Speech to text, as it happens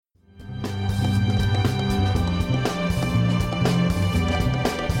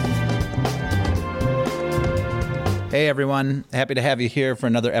Hey everyone, happy to have you here for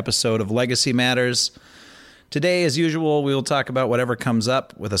another episode of Legacy Matters. Today, as usual, we will talk about whatever comes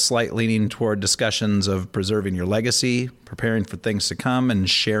up with a slight leaning toward discussions of preserving your legacy, preparing for things to come, and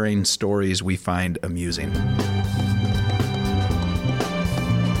sharing stories we find amusing.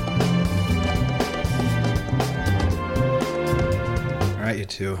 All right, you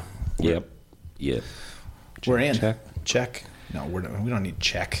two. Yep. We're in. Check. No, we don't need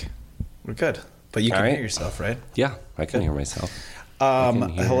check. We're good. But you can hear yourself, right? Yeah, I can hear myself.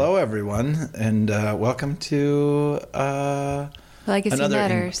 Hello, everyone, and welcome to Legacy another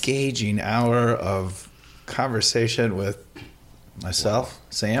Matters. engaging hour of conversation with myself,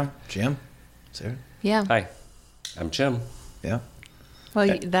 Sam, Jim, Sarah. Yeah. Hi, I'm Jim. Yeah.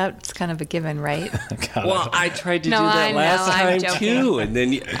 Well, that's kind of a given, right? Well, I tried to No, do I that know, last I'm time joking. too, and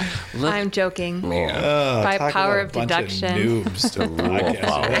then look, I'm joking. man, By talk power about of a bunch deduction. noobs to rule podcast.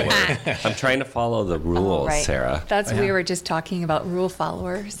 follower. I'm trying to follow the rules, Right. Sarah. That's we were just talking about rule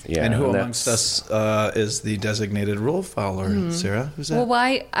followers. Yeah, And who that's- amongst us is the designated rule follower, Sarah? Who's that? Well,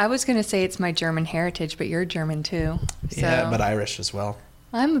 why? I was going to say it's my German heritage, but you're German too. So yeah, but Irish as well.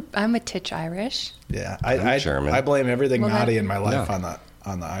 I'm a titch Irish. Yeah, I'm German. I blame everything Well, naughty that- in my life Yeah.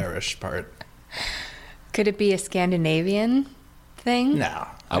 on the Irish part. Could it be a Scandinavian thing? No.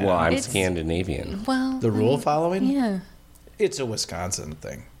 well, I'm It's- Scandinavian. Well, The rule following? yeah. It's a Wisconsin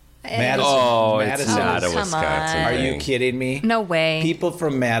thing. Madison. Oh, it's Madison. not a come Wisconsin on. Are you thing. kidding me? No way. People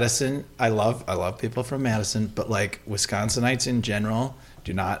from Madison, I love people from Madison, but like Wisconsinites in general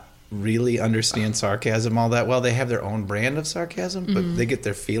do not really understand sarcasm all that well. They have their own brand of sarcasm, but they get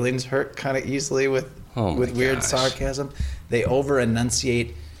their feelings hurt kind of easily with Oh my weird gosh. sarcasm. They over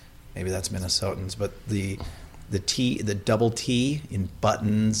enunciate. Maybe that's Minnesotans, but the double T in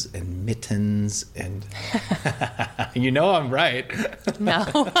buttons and mittens and you know I'm right. No,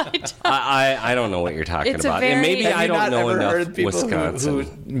 I don't. I don't know what you're talking It's a about, very- and maybe Have I you don't not know ever enough heard people Wisconsin.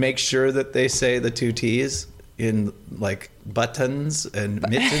 who make sure that they say the two T's in like buttons and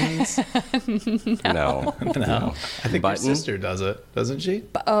mittens? No. No. I think Button? your sister does it, doesn't she?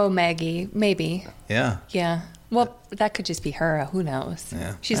 Oh, Maggie, maybe. Yeah. Yeah. Well, that could just be her. Who knows?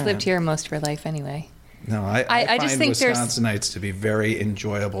 Yeah. She's I lived don't here most of her life anyway. No, I I just find think there's- Wisconsinites to be very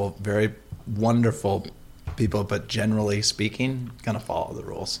enjoyable, very wonderful people, but generally speaking, gonna follow the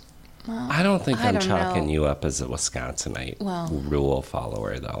rules. I don't think I I'm don't chalking know. you up as a Wisconsinite Well- rule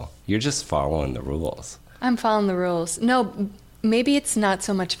follower, though. You're just following the rules. I'm following the rules. No, maybe it's not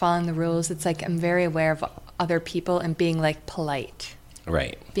so much following the rules. It's like I'm very aware of other people and being like polite.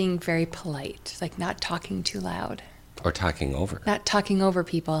 Right. Being very polite. Like not talking too loud. Or talking over. Not talking over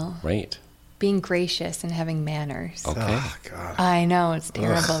people. Right. Being gracious and having manners. Okay. Oh God. I know, it's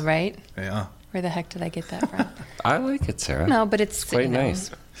terrible, right? Yeah. Where the heck did I get that from? I like it, Sarah. No, but it's Quite you know,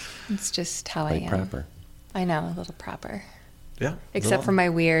 nice. It's just how Quite I am. proper. I know, a little proper. Yeah. Except for my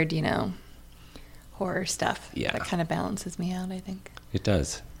weird, horror stuff. Yeah. That kind of balances me out, I think. It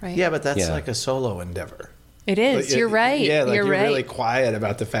does. Right? Yeah, but that's Yeah. like a solo endeavor. It is. But You're right. Yeah, like you're you're right. really quiet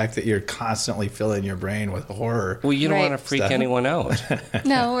about the fact that you're constantly filling your brain with horror. Well, you don't Right. want to freak Stuff. anyone out.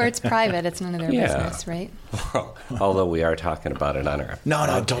 No, or it's private. It's none of their Yeah. business, right? Although we are talking about it on our No,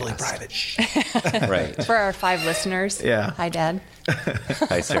 podcast. totally private. Shh. Right. For our 5 listeners. Yeah. Hi, Dad.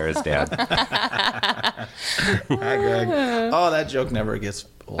 Hi, Sarah's dad. Hi, Greg. Oh, that joke never gets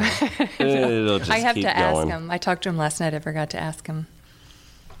old. It'll just I have keep to ask going. him. I talked to him last night. I forgot to ask him.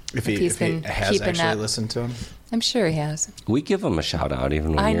 If he's he been has keeping actually that- listened to him. I'm sure he has. We give him a shout out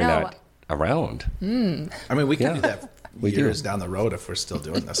even when I you're know. not around. I mean, we can Yeah, do that we years do. down the road if we're still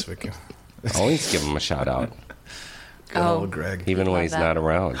doing this. We can. Always give him a shout out, Good Oh. old Greg. even when Love he's that. not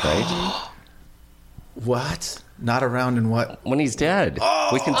around, right? What? Not around in what? When he's dead,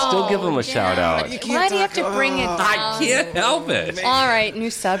 we can still give him a shout out. Why do you have to bring it down? I can't help it. All right,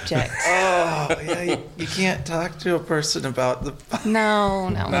 new subject. Oh, yeah. You can't talk to a person about the.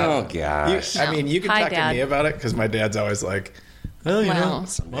 No. Oh gosh. I mean, you can Hi, talk Dad. to me about it because my dad's always like, "Well, you know, Well.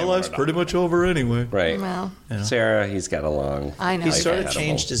 my life's pretty much over anyway." Right. Well, Sarah, he's got a long. I know. He Like sort of animal.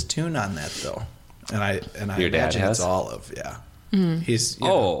 changed his tune on that though, and I Your dad imagine has? it's Olive. Yeah, Mm. he's you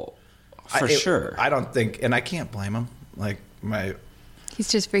know, For sure. I don't think, and I can't blame him. Like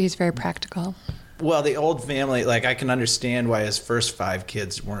he's very practical. well, the old family. Like I can understand why his first 5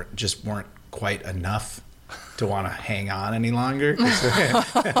 kids weren't quite enough to want to hang on any longer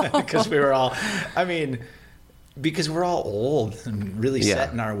because we were all. I mean. Because we're all old and really Yeah.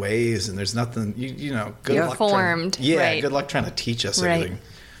 set in our ways, and there's nothing, you know, good You're luck. formed, right. Good luck trying to teach us Right.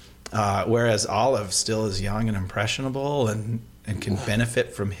 everything. Whereas Olive still is young and impressionable, and can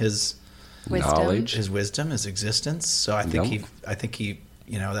benefit from his Wisdom. Knowledge. his wisdom, his existence. So I think Yep. he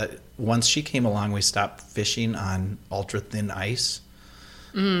that once she came along, we stopped fishing on ultra thin ice.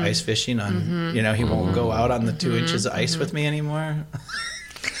 Ice fishing on, he won't go out on the 2 inches of ice with me anymore.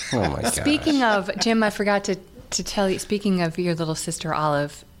 Oh my gosh. Speaking of, Jim, I forgot to tell you, speaking of your little sister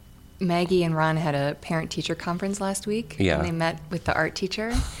Olive, Maggie and Ron had a parent-teacher conference last week. Yeah. And they met with the art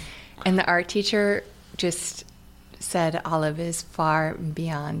teacher. And the art teacher just said Olive is far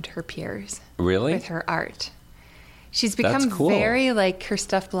beyond her peers. Really? With her art. She's become That's cool. very like her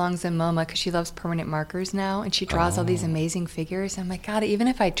stuff belongs in MoMA because she loves permanent markers now, and she draws all these amazing figures. I'm like, God, even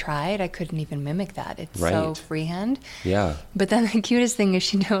if I tried, I couldn't even mimic that. It's so Right. freehand. Yeah. But then the cutest thing is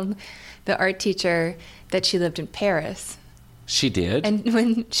she told the art teacher that she lived in Paris. She did? And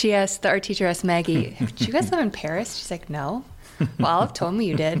when the art teacher asked Maggie, "Do you guys live in Paris?" She's like, "No." Well, Olive told me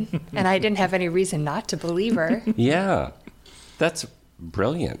you did, and I didn't have any reason not to believe her Yeah. That's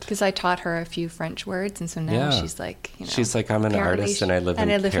brilliant. because I taught her a few French words, and so now Yeah. she's like, She's like, I'm an apparently artist and I live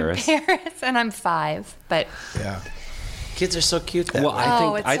in Paris. in Paris, and I'm 5. But Yeah. Kids are so cute that Well, way.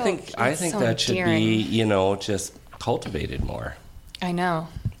 Oh, I it's think so- it's so that should endearing. be, just cultivated more. I know.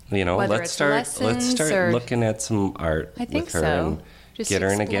 Whether Whether let's it's start lessons or- looking at some art I think with her so. and Just get her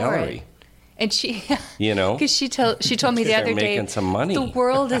in a explore gallery. it. And she, You know? because she told me the They're other day, making some money. the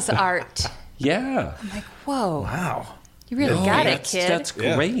world is art. Yeah. I'm like, whoa, Wow. you really No, got it, that's, kid. That's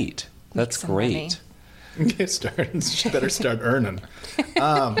Yeah. great. That's some money. great. Get started. She better start earning.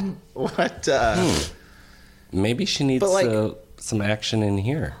 What? Maybe she needs But, like- some action in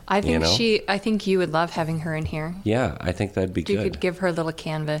here. I think you know? I think you would love having her in here. Yeah, I think that'd be You good. could give her a little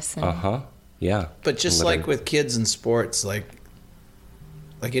canvas. And, Yeah. But just Let like her- with kids in sports, like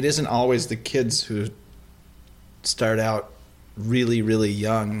it isn't always the kids who start out really, really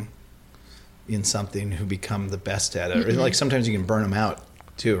young in something who become the best at it. Or like sometimes you can burn them out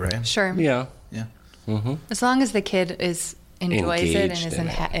too, right? Sure. Yeah. Yeah. As long as the kid enjoys it and Engaged is, in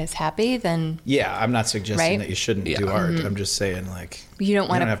it. is happy, then Yeah, I'm not suggesting Right? that you shouldn't do Yeah. art. I'm just saying, like, you don't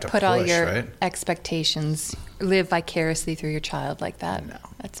want have to to put all push, your right? expectations, live vicariously through your child like that. No.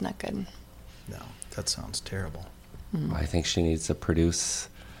 That's not good. no, that sounds terrible. I think she needs to produce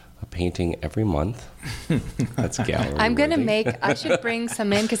a painting every month. That's gallery. I'm going to worthy. I should bring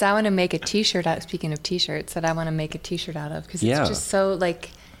some in because I want to make a t-shirt out, speaking of t-shirts, that I want to make a t-shirt out of because Yeah. it's just so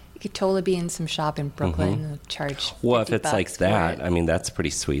like, you could totally be in some shop in Brooklyn and charge Well, if 50 it's like bucks for that, it. I mean, that's pretty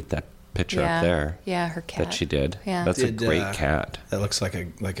sweet. That picture Yeah. up there. Yeah, her cat. That she did. Yeah. That's Did, a great cat. That looks like a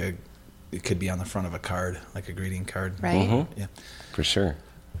it could be on the front of a card, like a greeting card. Right? Mm-hmm. Yeah. For sure.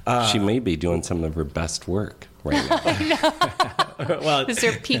 She may be doing some of her best work right now. Well, This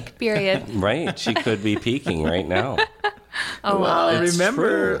is her peak period. Right? She could be peaking right now. Oh, wow. well, It's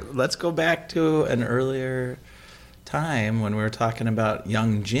remember, true. let's go back to an earlier time when we were talking about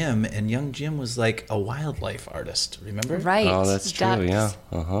young Jim, and young Jim was like a wildlife artist. Remember? Right. Oh, that's true. ducks. Yeah.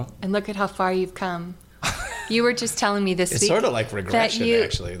 Uh-huh. And look at how far you've come. You were just telling me this It's week. sort of like regression, you-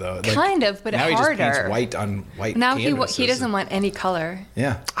 actually, though. Like, kind of, but now harder. he just paints white on white. Now he canvases. doesn't want any color.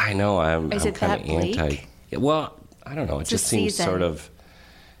 Yeah. I know. I'm Is it kind that of bleak? anti. Well, I don't know. It It's just the seems season. sort of,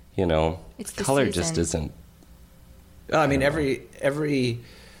 It's the color just season. isn't. I mean, every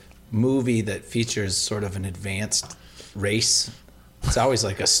movie that features sort of an advanced race, it's always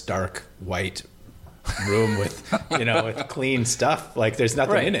like a stark white room with, with clean stuff. Like there's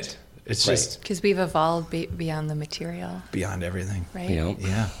nothing in Right. it. It's Right. just Because we've evolved beyond the material, beyond everything. right? You know,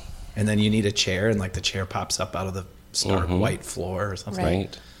 Yeah. And then you need a chair, and like the chair pops up out of the stark white floor or something. Right.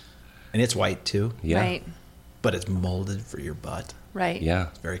 right? And it's white too, Yeah. Right. but it's molded for your butt. Right. Yeah.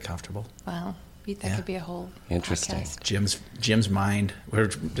 Very comfortable. Wow. That Yeah. could be a whole Interesting. podcast. Jim's mind. We're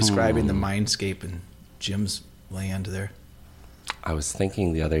describing the mindscape in Jim's land there. I was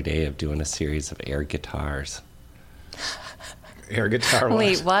thinking the other day of doing a series of air guitars. Air guitar.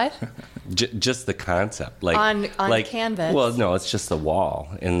 Wait, what? Just the concept, like On like, canvas? Well, no, it's just the wall,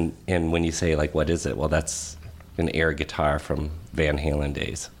 and when you say like, what is it? Well, that's an air guitar from Van Halen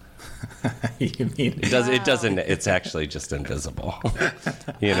days. You mean It doesn't. It's actually just invisible.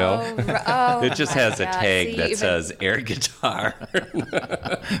 You know, Oh, it just has a God. tag See, that even- says air guitar.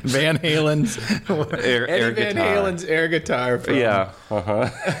 Van Halen's Air Eddie Van guitar. Halen's air guitar from Yeah.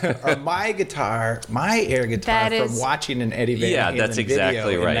 or my air guitar That from is- watching an Eddie Van Yeah, Halen that's exactly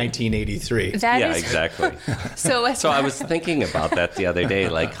video right. in 1983. That Yeah, is- exactly. So, So I was thinking about that the other day,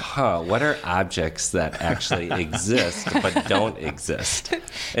 like, what are objects that actually exist but don't exist?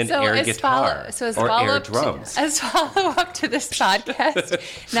 And air guitar as or air follow-up drums. as follow-up to this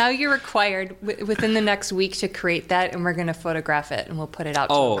podcast, now you're required within the next week to create that, and we're going to photograph it, and we'll put it out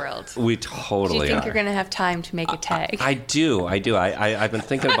to the world. We Do totally you think are. you're going to have time to make a tag? I do. I've been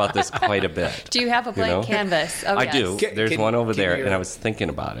thinking about this quite a bit. Do you have a blank canvas? Oh, I yes. do. Can- There's can- one over can there, your- and I was thinking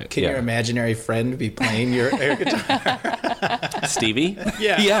about it. Can your imaginary friend be playing your air guitar? Stevie?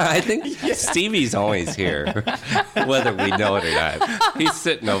 Yeah. Yeah, I think Stevie's always here, whether we know it or not. He's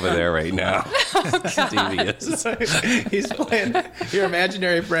sitting over there right now. Stevie is. He's playing. Your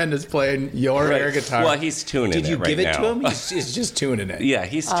imaginary friend is playing your air guitar. Well, he's tuning Did it you right give it now. to him? He's just tuning it. Yeah,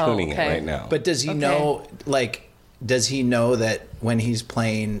 he's tuning okay. it right now. But does he know, like, does he know that when he's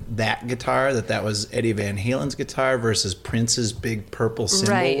playing that guitar, that was Eddie Van Halen's guitar versus Prince's big purple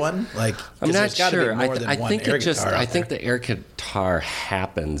cymbal Right. one? Like, 'cause I'm not there's gotta sure. Be more than I one think air it just. guitar out I think there. the air guitar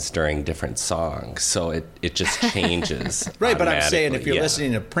happens during different songs, so it just changes. Right, but I'm saying if automatically, you're yeah.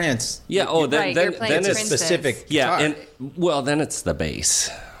 listening to Prince, Yeah. Oh, then Right, you're then, playing then it's a it's Prince's. specific yeah, guitar. and then it's the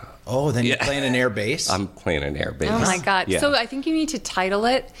bass. Oh, then Yeah. you're playing an air bass? I'm playing an air bass. Oh my God! Yeah. So I think you need to title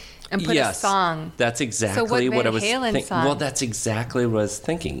it and put a song. That's exactly what what I Van was Halen thinking. song? Well, that's exactly what I was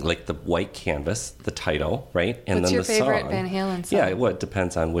thinking. Like the white canvas, the title, right? And What's then your the favorite song. Van Halen song? Yeah, well, it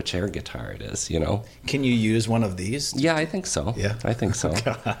depends on which air guitar it is, you know? Can you use one of these? Yeah, I think so. Yeah? I think so.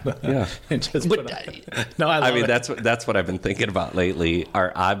 Yeah. And just But, put on- no, I love I mean, it. that's what I've been thinking about lately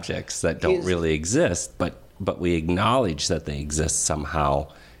are objects that don't Is- really exist, but we acknowledge that they exist somehow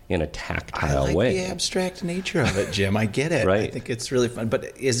in a I tactile like way. the abstract nature of it, Jim. I get it. I Right. think it's really fun.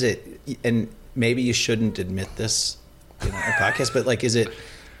 But is it, and maybe you shouldn't admit this in a podcast, but like, is it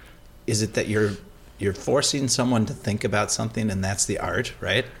that you're forcing someone to think about something and that's the art,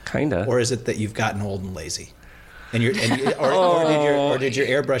 right? Kinda. Or is it that you've gotten old and lazy? Or did your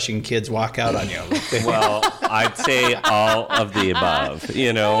airbrushing kids walk out on you? Well, I'd say all of the above,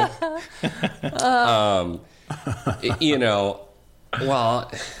 you know? You know,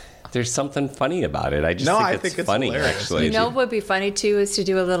 well, there's something funny about it. I just No, think I it's think it's funny, hilarious. actually. You know what would be funny too is to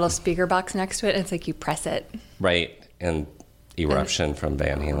do a little speaker box next to it, and it's like you press it. Right, and Eruption from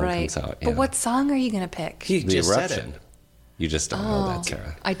Van Halen Right. comes out. But yeah. what song are you going to pick? He The just said Eruption. it. You just don't know that,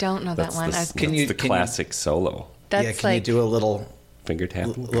 Sarah. I don't know That's that one. The, I've- Can that's you- the can you- classic solo. That's Yeah, can like you do a little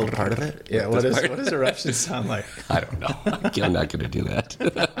part of it? Yeah, what does Eruption sound like? I don't know. I'm not going to do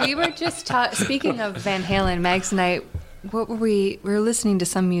that. we were just speaking of Van Halen. Mags and I, what were we were listening to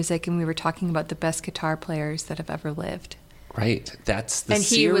some music, and we were talking about the best guitar players that have ever lived. Right, that's the And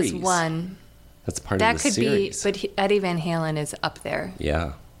series. he was one. That's part That of the could series. be, but Eddie Van Halen is up there,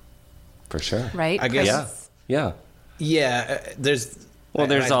 Yeah, for sure. right? I guess- Yeah, yeah. Yeah, there's. Well,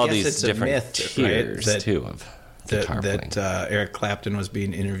 there's I all guess these it's a different myth, tiers, right, too, of guitar playing. that Eric Clapton was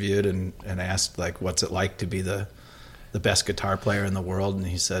being interviewed and asked, like, what's it like to be the best guitar player in the world? And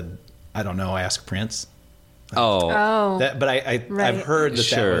he said, I don't know, ask Prince. Oh, But I've Right. heard that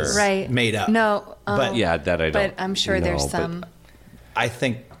Sure. that was right. made up. No, But yeah, that I don't but I'm sure there's know, but- some. I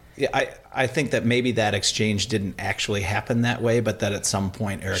think I think that maybe that exchange didn't actually happen that way, but that at some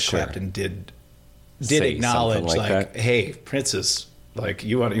point Eric Sure. Clapton did Say acknowledge, something like that. hey, Prince is like,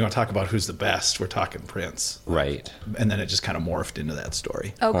 you want to talk about who's the best? We're talking Prince. Right. And then it just kind of morphed into that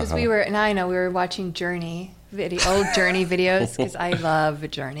story. Oh, because we were, now I know, we were watching Journey old Journey videos, because I love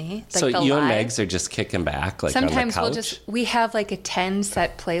Journey. Like So the you and live. Megs are just kicking back, like on Sometimes the couch? we have like a 10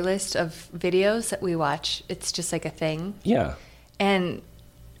 set playlist of videos that we watch. It's just like a thing. Yeah. And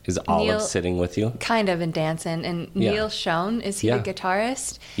Is Olive Neil- sitting with you? kind of and dancing. And Yeah. Neil Schon, is he Yeah. the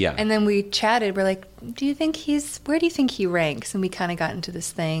guitarist? Yeah. And then we chatted. We're like, where do you think he ranks? And we kind of got into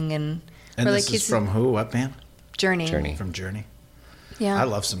this thing. And And we're this like, is from who? What band? Journey. Journey. From Journey. Yeah. I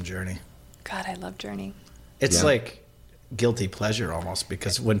love some Journey. God, I love Journey. It's Yeah. like guilty pleasure almost,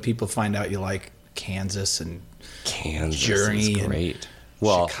 because when people find out you like Kansas and Kansas Journey is and great.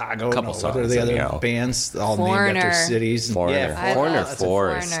 Well, Chicago, a couple no, songs. what are the other anyhow. bands all named Foreigner. after cities? And- Foreigner. Yeah, I Foreigner love- 4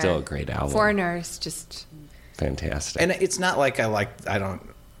 is Foreigner. still a great album. Foreigners just... Fantastic. And it's not like I don't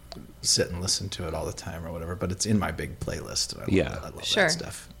sit and listen to it all the time or whatever, but it's in my big playlist. And Yeah. I love Sure. that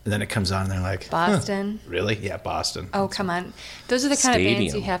stuff. And then it comes on and they're like, Boston. really? Yeah, Boston. Oh, come on. Those are the kind of bands you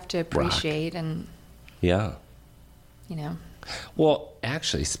Stadium have to rock. appreciate and, yeah. you know. Well,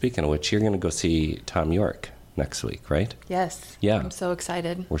 actually, speaking of which, you're going to go see Tom York next week, right? Yes. Yeah. I'm so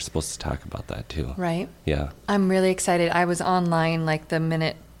excited. We're supposed to talk about that too. Right? Yeah. I'm really excited. I was online like the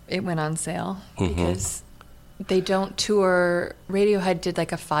minute it went on sale Mm-hmm. because they don't tour. Radiohead did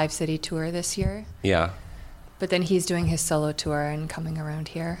like a 5-city tour this year, Yeah. but then he's doing his solo tour and coming around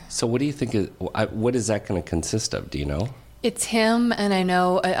here. So what do you think what is that going to consist of? Do you know? It's him and I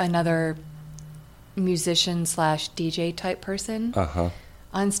know another musician / DJ type person. Uh-huh.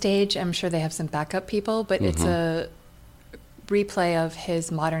 On stage, I'm sure they have some backup people, but it's a replay of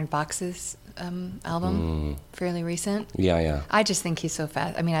his Modern Boxes album, fairly recent. Yeah. I just think he's so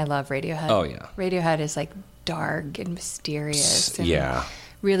fast. I mean, I love Radiohead. Oh, yeah. Radiohead is like dark and mysterious. And Yeah.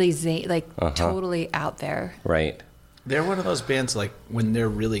 really totally out there. Right. They're one of those bands, like, when they're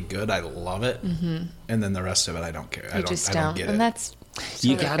really good, I love it. And then the rest of it, I don't care. I don't get and it. that's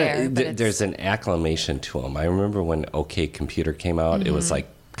You sort of gotta. fair, but There's an acclamation to them. I remember when OK Computer came out, it was like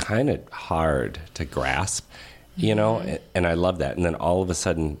kind of hard to grasp, you know, and I love that. And then all of a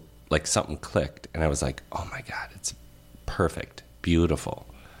sudden, like something clicked, and I was like, oh my God, it's perfect, beautiful.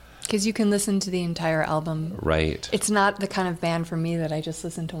 because you can listen to the entire album. Right. It's not the kind of band for me that I just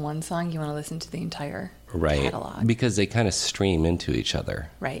listen to one song. You want to listen to the entire catalog. Because they kind of stream into each other.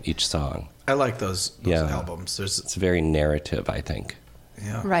 Right. Each song. I like those Yeah. albums. It's very narrative, I think.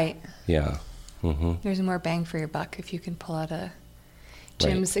 Yeah. Right. Yeah. There's more bang for your buck if you can pull out a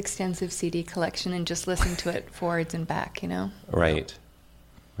Jim's extensive CD collection and just listen to it forwards and back, you know? Right.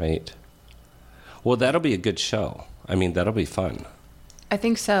 Right. Well, that'll be a good show. I mean, that'll be fun. I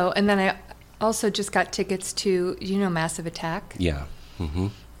think so. And then I also just got tickets to, Massive Attack? Yeah.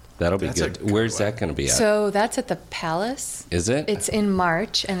 That'll be That's a good. good Where's one. that going to be at? So that's at the Palace. Is it? It's in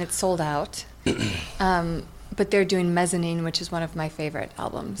March, and it's sold out. But they're doing Mezzanine, which is one of my favorite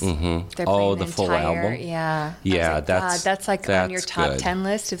albums. They're Oh, playing the full album? Yeah. Yeah, I was like, that's- God, that's like on your that's top good. 10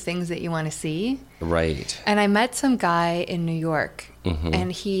 list of things that you want to see. Right. And I met some guy in New York, Mm-hmm.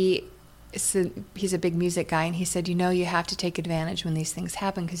 and he's a big music guy, and he said, you have to take advantage when these things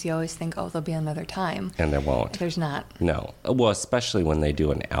happen because you always think, oh, there'll be another time. And there won't. There's not. No. Well, especially when they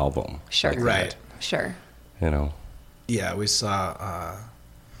do an album. Sure. like that, Right. Sure. You know. Yeah, we saw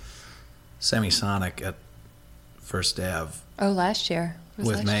Semisonic at First Ave Oh, last year. Was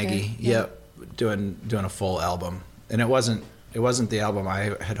with last Maggie. year? Yep, doing a full album, and it wasn't the album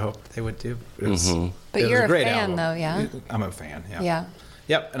I had hoped they would do. It was, But it was you're a great fan, album. though, yeah? I'm a fan. Yeah. Yeah.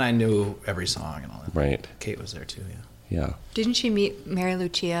 Yep, and I knew every song and all that. Right. Kate was there too. Yeah. Yeah. Didn't she meet Mary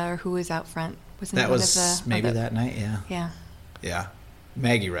Lucia, or who was out front? Wasn't That one was of the, maybe of the- that night. Yeah. Yeah. Yeah.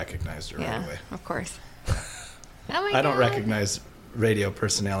 Maggie recognized her Yeah. right away. Of course. Oh my I don't God. recognize radio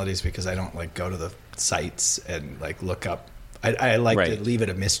personalities because I don't like go to the sites and like look up. I like Right. to leave it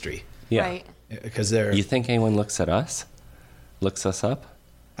a mystery Yeah. Right. because they're. You think anyone looks at us? Looks us up?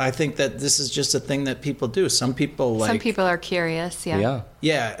 I think that this is just a thing that people do. Some people like. Some people are curious. Yeah. Yeah.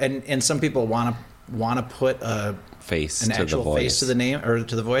 Yeah, and some people want to put an Face to the actual voice. face to the name or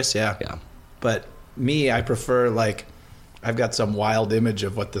to the voice. Yeah. Yeah. But me, I prefer like. I've got some wild image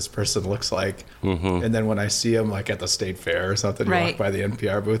of what this person looks like, and then when I see him like at the state fair or something, you Right. walk by the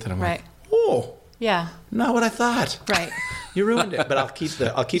NPR booth, and I'm Right. like, "Oh, Yeah. not what I thought." Right. You ruined it, but I'll keep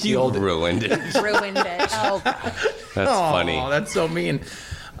the You old. ruined it. Ruined it. Oh, That's funny. Oh, that's so mean.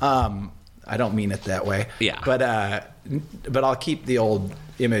 I don't mean it that way. Yeah. But I'll keep the old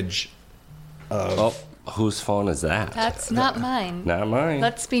image. Oh, whose phone is that? that's not mine. Not mine.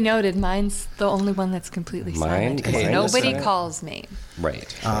 Let's be noted. Mine's the only one that's completely Mine silent because is nobody silent. calls me.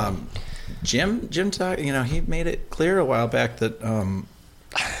 Right. Jim talk. He made it clear a while back that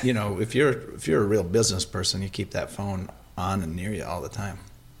if you're a real business person, you keep that phone on and near you all the time.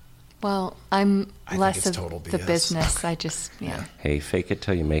 Well, I'm I think less it's of total the BS. business. I just, yeah. Hey, fake it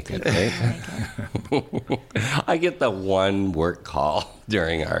till you make it, right? I get the one work call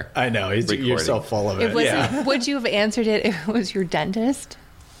during our. I know you're recording. so full of it. It wasn't. Would you have answered it if it was your dentist?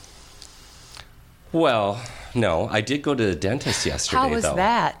 Well, no, I did go to the dentist yesterday. How was though.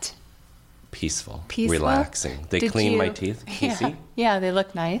 that? Peaceful, Peaceful? relaxing. They Did clean you- my teeth. Can you see? Yeah, they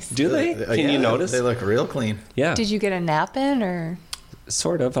look nice. Do they? Can Yeah, you notice? They look real clean. Yeah, Did you get a nap in, or?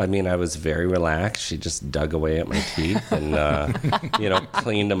 sort of. I mean, I was very relaxed. She just dug away at my teeth and,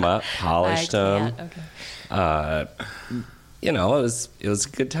 cleaned them up, polished them. Okay. It was a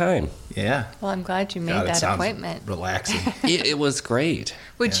good time. Yeah. Well, I'm glad you made God, it that sounds appointment. relaxing. It was great.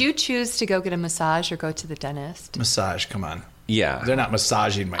 Would you choose to go get a massage or go to the dentist? Massage. Come on. Yeah. They're not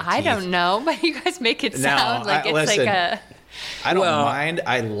massaging my teeth. I don't know, but you guys make it No, sound like it's listen. like a. I don't Well- mind.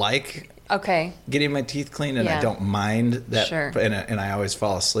 I like Okay. getting my teeth cleaned, and I Yeah. don't mind that. Sure. And I always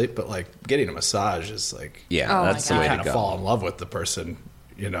fall asleep, but like getting a massage is like Yeah, Oh my that's the God. way kind to of go. fall in love with the person.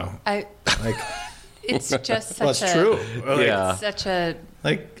 I. Like It's just such well, it's a. true. Like, Yeah. Such a.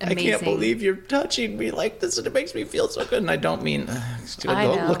 Like I can't Amazing. believe you're touching me like this, and it makes me feel so good. And I don't mean. I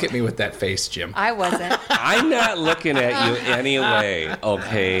Don't know. look at me with that face, Jim. I wasn't. I'm not looking at you anyway.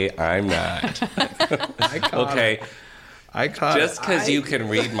 Okay, I'm not. I caught Okay, I caught just because you can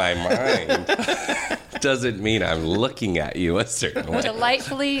read my mind. doesn't mean I'm looking at you a certain way.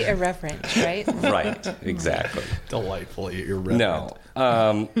 Delightfully irreverent, right? Right, exactly. Delightfully irreverent. No.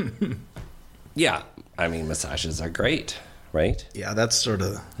 Yeah, I mean, massages are great, right? Yeah, that's sort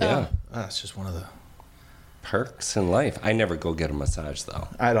of. Yeah. It's just one of the. Perks in life. I never go get a massage, though.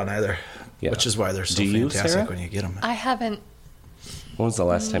 I don't either. Yeah. Which is why they're so Do you, fantastic Sarah? when you get them. I haven't. When was the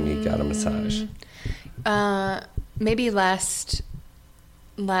last time you got a massage? Maybe last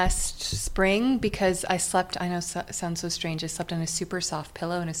spring, because I slept. I know it sounds so strange. I slept on a super soft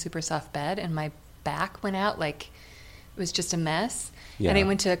pillow in a super soft bed, and my back went out like it was just a mess. Yeah. And I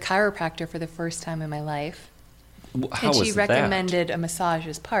went to a chiropractor for the first time in my life. How And she was that? recommended a massage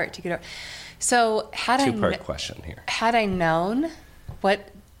as part to get over. So Two-part question here. had I known what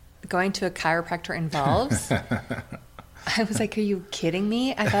going to a chiropractor involves, I was like, "Are you kidding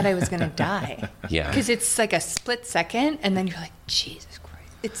me?" I thought I was going to die. Yeah. Because it's like a split second, and then you're like, "Jesus Christ!"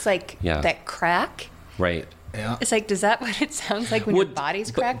 It's like Yeah. that crack. Right. Yeah. It's like, does that what it sounds like when your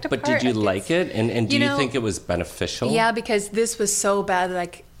body's cracked apart? But did you Like, like it? And do you you know, think it was beneficial? Yeah, because this was so bad.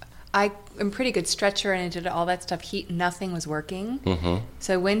 Like, I am a pretty good stretcher, and I did all that stuff. Nothing was working. Mm-hmm.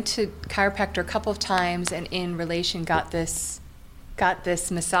 So I went to chiropractor a couple of times, and in relation got this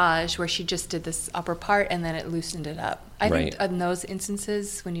massage where she just did this upper part, and then it loosened it up. I think Right. in those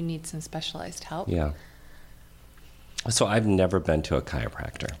instances when you need some specialized help. Yeah. So I've never been to a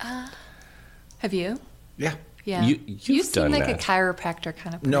chiropractor. Have you? Yeah. Yeah. You've you seem done like that. a chiropractor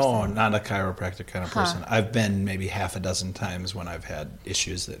kind of person. No, not a chiropractic kind of Huh. person. I've been maybe half a dozen times when I've had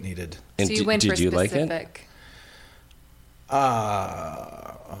issues that needed. And So you went did for you like it? specific.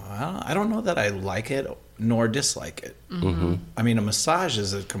 I don't know that I like it nor dislike it. Mm-hmm. I mean, a massage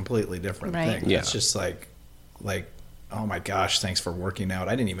is a completely different Right. thing. Yeah. It's just like, oh my gosh, thanks for working out.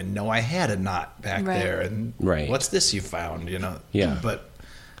 I didn't even know I had a knot back Right. there. And Right. what's this you found? You know? Yeah. But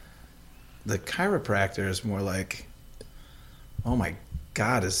the chiropractor is more like, oh my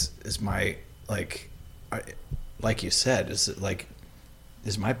God, is my, like you said, is it like,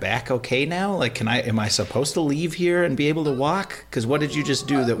 is my back okay now? Like, am I supposed to leave here and be able to walk? Because what did you just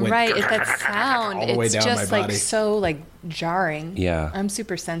do that went Right, that sound. all the way It's down just my like body? so like jarring. Yeah. I'm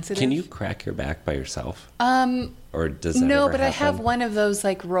super sensitive. Can you crack your back by yourself? Or does that No, ever but I have happen? one of those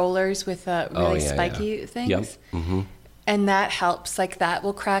like rollers with really Oh, yeah, spiky yeah. things. Yep. Mm-hmm. And that helps. Like that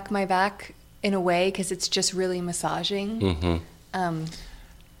will crack my back in a way because it's just really massaging. Mm-hmm.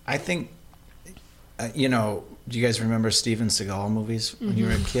 I think, do you guys remember Steven Seagal movies when you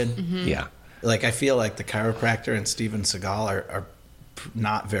were a kid? Mm-hmm. Yeah. Like, I feel like the chiropractor and Steven Seagal are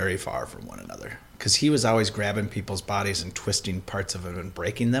not very far from one another. Because he was always grabbing people's bodies and twisting parts of them and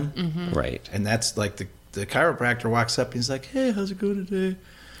breaking them. Mm-hmm. Right. And that's like the chiropractor walks up and he's like, hey, how's it going today?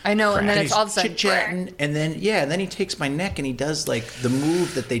 I know, and then it's all of a sudden. chit-chatting, and then he takes my neck and he does like the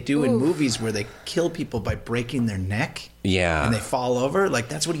move that they do in movies where they kill people by breaking their neck. Yeah. And they fall over. Like,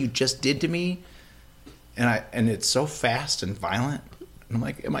 that's what you just did to me. And it's so fast and violent. And I'm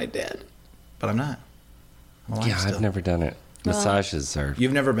like, am I dead? But I'm not. I'm alive Yeah, still. I've never done it. Massages are.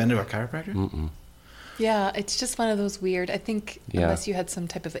 You've never been to a chiropractor? Mm-mm. Yeah, it's just one of those weird. I think Yeah. unless you had some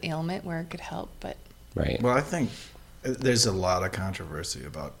type of ailment where it could help, but Right. Well, I think there's a lot of controversy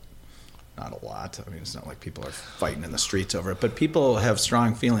about, not a lot. I mean, it's not like people are fighting in the streets over it, but people have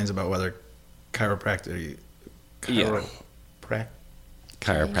strong feelings about whether chiropractors,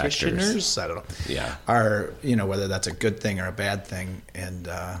 Chiropractors. I don't know, Yeah. are, whether that's a good thing or a bad thing. And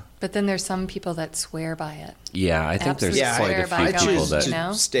but then there's some people that swear by it. Yeah, I think there's Absolutely. quite a Swear by few I God, people choose that. you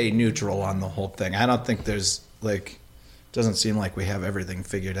know? to stay neutral on the whole thing. I don't think there's doesn't seem like we have everything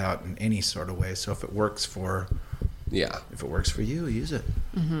figured out in any sort of way. So if it works for Yeah. you, use it.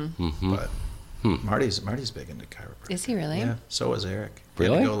 Mm-hmm. But Marty's big into chiropractic. Is he really? Yeah. So is Eric. He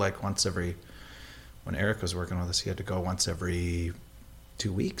had Really? to go like once every. When Eric was working with us, he had to go once every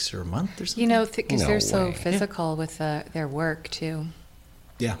 2 weeks or a month or something. Because No they're so way. physical with their work too.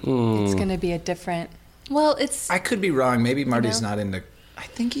 Yeah. It's going to be a different. Well, it's I could be wrong. Maybe Marty's know? not into. I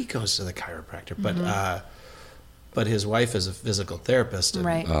think he goes to the chiropractor, but his wife is a physical therapist, and,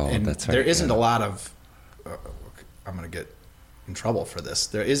 Right. Oh, and that's right, there isn't yeah. a lot of. I'm going to get in trouble for this.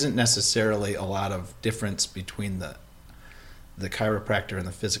 There isn't necessarily a lot of difference between the chiropractor and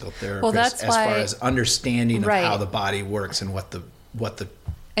the physical therapist that's as far why- as understanding Right. of how the body works and what the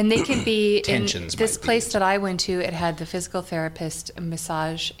and they can be in Tensions this might be. place that I went to. It had the physical therapist,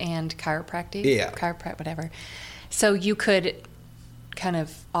 massage, and chiropractic. Yeah. whatever. So you could kind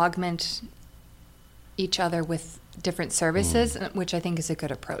of augment each other with different services, which I think is a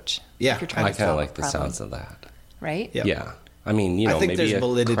good approach. Yeah, if you're trying I to kind of solve a like the problem, sounds of that. right? Yep. Yeah. I mean, I think maybe there's a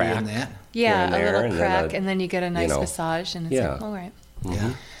validity crack in that. Yeah, here and a there, little and then crack, and then you get a nice massage, and it's yeah. like, all right.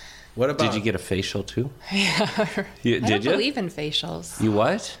 Yeah. What about? Did you get a facial too? Yeah. You, I did don't you? believe in facials. You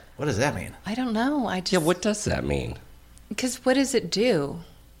what? What does that mean? I don't know. I just Yeah, what does that mean? Because what does it do?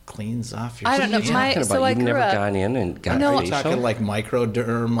 Cleans off your. I don't know. skin? My- Talking so about I you've grew never up- gone in and got No. a Are you facial? talking like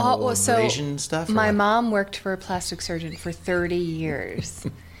microdermabrasion stuff? or My what? mom worked for a plastic surgeon for 30 years,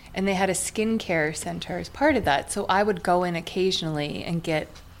 and they had a skincare center as part of that. So I would go in occasionally and get,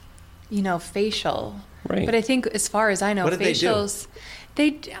 facial. Right. But I think, as far as I know, What did they do? facials,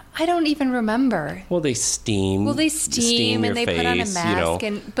 I don't even remember. Well, they steam. Well, they steam your and they put on a face, mask,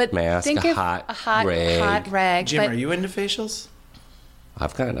 but mask, think a of hot a hot rag. rag. Jim, but, are you into facials?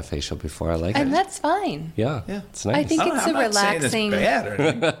 I've gotten a facial before. I like and it. that's fine. Yeah, Yeah. it's nice. I think it's I'm a not saying it's relaxing. bad or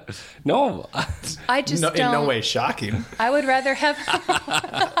anything. no, I just don't. In no way shocking. I would rather have.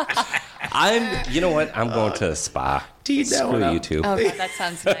 You know what? I'm going to a spa. Teed that one Screw up. you two. Oh God, that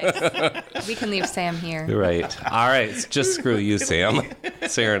sounds nice. We can leave Sam here. Right. All right. It's just screw you, Sam.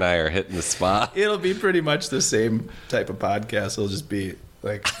 Sarah and I are hitting the spa. It'll be pretty much the same type of podcast. It'll just be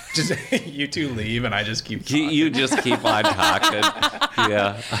like, just you two leave and I just keep talking. You just keep on talking.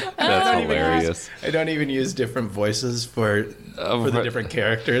 Yeah, that's hilarious. I don't even use different voices for the different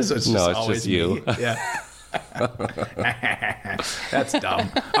characters. It's just No, it's always just you. me. Yeah. That's dumb.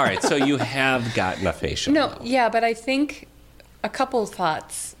 All right. So you have gotten a facial. No, yeah, but I think a couple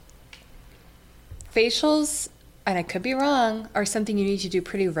thoughts. Facials, and I could be wrong, are something you need to do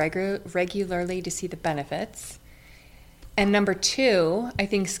pretty regularly to see the benefits. And number two, I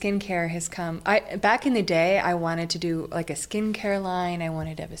think skincare has come. Back in the day, I wanted to do like a skincare line. I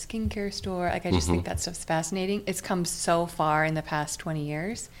wanted to have a skincare store. Like I just think that stuff's fascinating. It's come so far in the past 20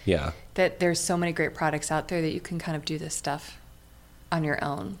 years. Yeah. That there's so many great products out there that you can kind of do this stuff on your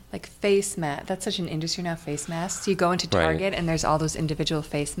own. Like face mask. That's such an industry now, face masks. You go into Right. Target and there's all those individual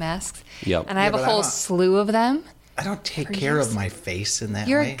face masks. Yep. And I have Yeah, a but whole I'm not- slew of them. I don't take For care years. of my face in that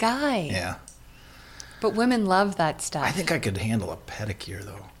You're way. a guy. Yeah. But women love that stuff. I think I could handle a pedicure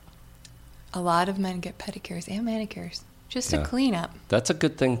though. A lot of men get pedicures and manicures. Just Yeah. a cleanup. That's a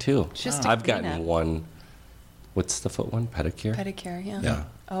good thing too. Just a I've cleanup. gotten one. What's the foot one? Pedicure. Pedicure, yeah. Yeah.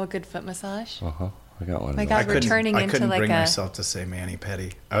 Oh, a good foot massage. Uh huh. I got one. My of God, those. we're turning I into couldn't like bring a- myself to say mani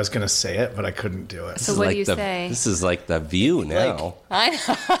pedi. I was gonna say it, but I couldn't do it. So This is what do like you the- say? This is like the View now. I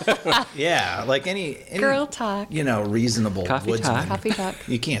know. Yeah, like any Girl talk. reasonable Coffee woodsman. talk. Coffee talk.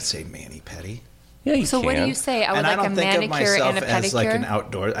 You can't say mani pedi. Yeah, you So can. what do you say? I would And I like a don't think of manicure myself and a as like an pedicure.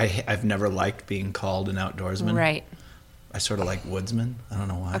 outdoor. I've never liked being called an outdoorsman. Right. I sort of like woodsman. I don't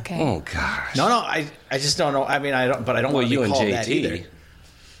know why. Okay. Oh gosh. No, I just don't know. I mean, I don't. But I don't Well, want to you be and called that either. JT,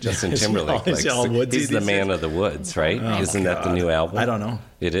 Justin Is he all- Timberlake, is he all woodsy he's the these man days? of the woods, right? Oh, Isn't that the God. new album? I don't know.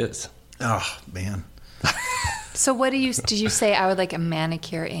 It is. Oh man. So what did you say? I would like a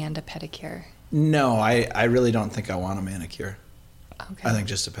manicure and a pedicure. No, I really don't think I want a manicure. Okay. I think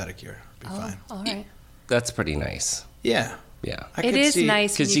just a pedicure would be Oh, fine. all right. That's pretty nice. Yeah. Yeah. I It could is see-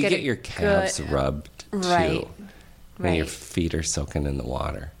 nice when Because you get get a your calves good- rubbed Right. too. And your Right. feet are soaking in the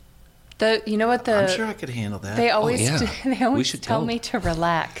water. You know what I'm sure I could handle that. they always yeah. they We always should tell tell me to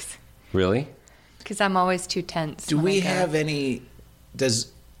relax Really? because I'm always too tense. Do when I we go. have any?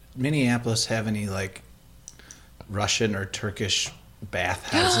 Does Minneapolis have any like Russian or Turkish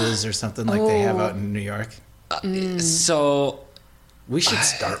bathhouses or something like they have out in New York? So, We should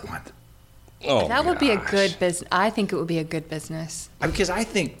start one. oh, That would be a gosh. good business. I think it would be a good business. Because I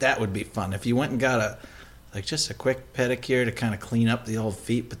think that would be fun if you went and got just a quick pedicure to kind of clean up the old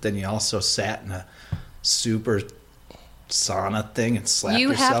feet, but then you also sat in a super sauna thing and slapped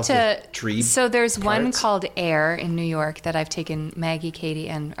You have yourself to. with tree. So there's one parts. called Air in New York that I've taken Maggie, Katie,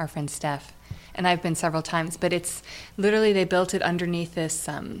 and our friend Steph, and I've been several times. But it's literally they built it underneath this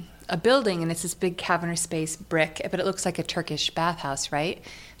a building, and it's this big cavernous space brick, but it looks like a Turkish bathhouse, right?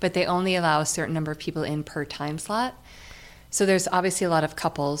 But they only allow a certain number of people in per time slot. So there's obviously a lot of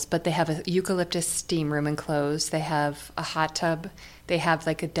couples, but they have a eucalyptus steam room enclosed. They have a hot tub. They have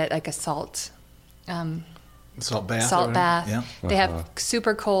like a salt. Salt bath. or Salt whatever? bath. Yeah. They have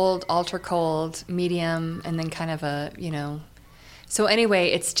super cold, ultra cold, medium, and then kind of So anyway,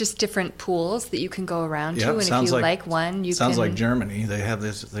 it's just different pools that you can go around Yeah, to, and if sounds you like- like one, you Sounds can. like Germany. They have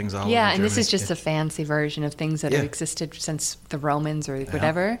these things all over Yeah, and this Germany. is just a fancy version of things that have Yeah. existed since the Romans or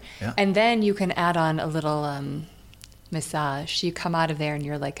whatever. Yeah. And then you can add on a little massage. You come out of there and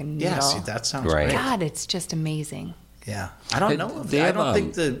you're like a noodle. Yeah, see, that sounds Right. great. God, it's just amazing. Yeah. I don't know. They I have, don't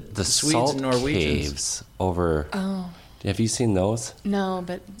think the Swedes salt and Norwegians. caves over. Oh Have you seen those? no,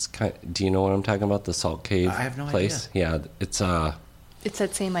 but It's do you know what I'm talking about? The salt cave I have no place? Yeah, it's it's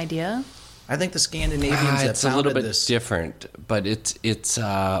that same idea. I think the Scandinavians that it's a little founded bit this. different, but it's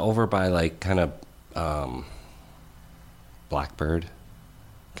over by like kind of Blackbird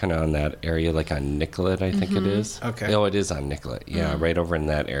kind of on that area, like on Nicollet, I think it is. Okay. Oh, it is on Nicollet. Yeah, right over in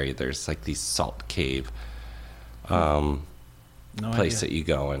that area. There's like these salt cave No place idea. that you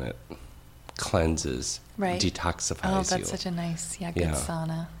go and it cleanses, Right. detoxifies Oh, you. that's such a nice, good Yeah.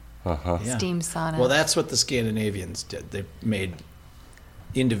 sauna. Uh-huh. Yeah. Steam sauna. Well, that's what the Scandinavians did. They made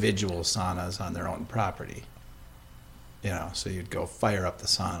individual saunas on their own property. So you'd go fire up the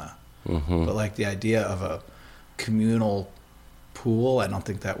sauna. But like the idea of a communal pool, I don't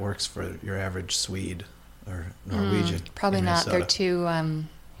think that works for your average Swede or Norwegian. Probably in not. They're Minnesota.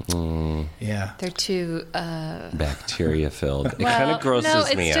 too. Yeah. They're too. Bacteria filled. It Well, kind of grosses no,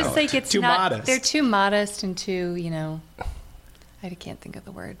 it's me just out. like it's Too not. modest. They're too modest and too. I can't think of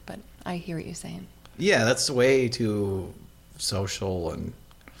the word, but I hear what you're saying. Yeah, that's way too social, and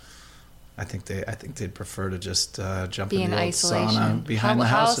I think they'd prefer to just jump Be in in the old isolation. sauna behind the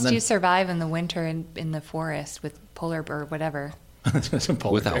How house else and do you then survive in the winter in the forest with polar bear or whatever?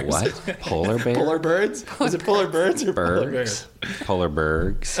 polar Without bears. what? Polar bear? Polar birds? Is it polar birds or polar bears? Bergs? Polar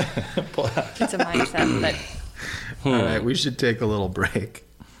bergs? It's a mindset, but All right, we should take a little break.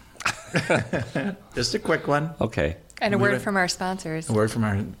 Just a quick one. Okay. and a We word read- from our sponsors. A word from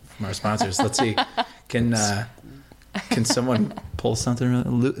our sponsors. Let's see. Can someone pull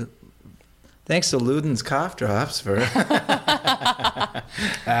something? Thanks to Luden's cough drops for.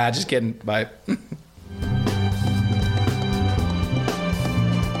 Just kidding. Bye.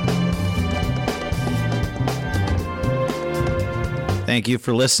 Thank you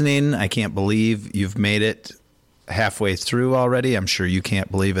for listening. I can't believe you've made it halfway through already. I'm sure you can't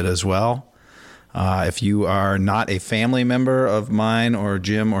believe it as well. If you are not a family member of mine or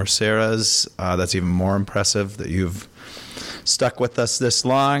Jim or Sarah's, that's even more impressive that you've stuck with us this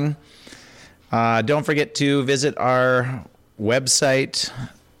long. Don't forget to visit our website,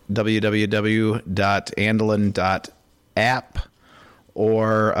 www.andelin.app,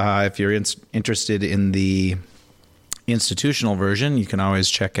 or if you're interested in the institutional version, you can always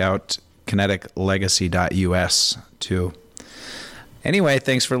check out kineticlegacy.us too. Anyway,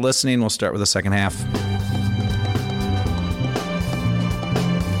 thanks for listening. We'll start with the second half.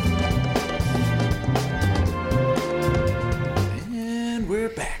 And we're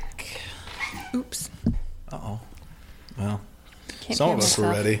back. Oops. Uh-oh. Well, Can't some hear of us were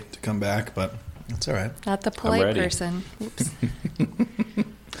myself. ready to come back, but that's all right. Not the polite ready. person. Oops.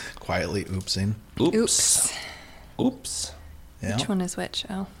 Quietly oopsing. Oops. Oops. Oops. Yeah. Which one is which?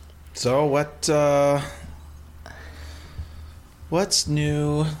 Oh. So what's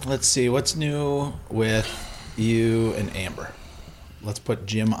new? Let's see. What's new with you and Amber? Let's put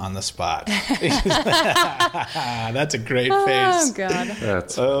Jim on the spot. That's a great Oh face. God.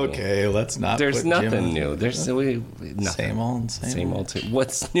 That's funny. Okay, let's not. There's put nothing Jim. new. There's nothing. Same old, Same old.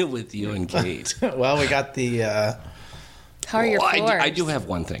 What's new with you and Kate? Well, we got the How are your Well, floors? I do have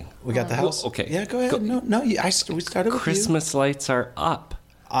one thing. house. okay. Yeah, go ahead. No. We started with Christmas lights are up. you.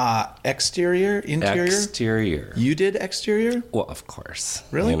 Exterior, interior. Exterior. You did exterior. Well, of course.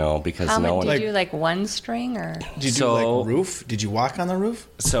 Really? Because How no many? one. Did you do like one string or? Did you do So- like roof? Did you walk on the roof?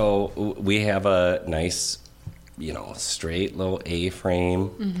 So we have a nice, straight little A-frame.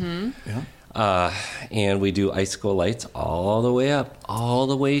 Mm-hmm. Yeah. And we do icicle lights all the way up, all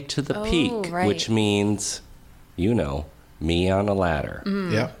the way to the Oh, peak, right. which means, me on a ladder,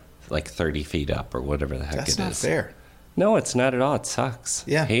 Yeah. like 30 feet up or whatever the heck That's it not is. fair. No, it's not at all. It sucks.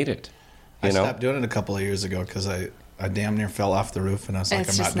 Yeah. Hate it. I stopped doing it a couple of years ago because I damn near fell off the roof, and I was like,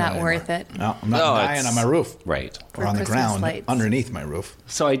 It's I'm just not doing not it worth anymore. it. No, I'm not No, dying it's- on my roof Right. For or on the Christmas ground lights. underneath my roof.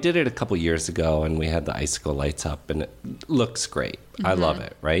 So I did it a couple years ago, and we had the icicle lights up, and it looks great. I love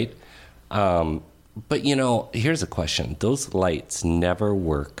it, right? But, here's a question. Those lights never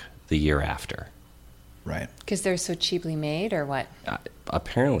work the year after. Right. Because they're so cheaply made, or what?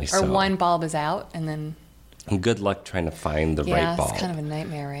 Apparently Or so. one bulb is out, and then And good luck trying to find the yeah, right bulb. it's kind of a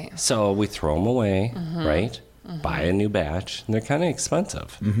nightmare, right? So we throw them away, right? Buy a new batch, and they're kind of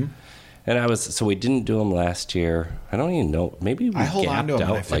expensive. Mm-hmm. And so we didn't do them last year. I don't even know. Maybe we I hold on to gapped them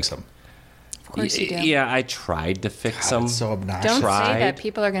and out, I fix them. Of course you do. Yeah, I tried to fix them. It's so obnoxious. Don't say tried. that.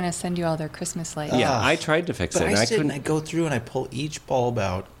 People are going to send you all their Christmas lights. Yeah, Ugh. I tried to fix But it, and I I sit and couldn't. I go through and I pull each bulb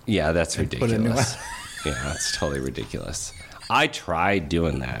out. Yeah, that's put a new ridiculous. Yeah, that's totally ridiculous. I tried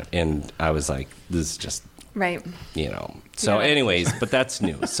doing that, and I was like, "This is just." Right. So, Yeah. anyways, but that's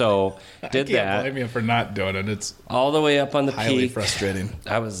new. So did I can't that blame you for not doing it. It's all the way up on the highly peak. frustrating.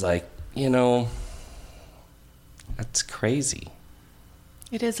 I was like, that's crazy.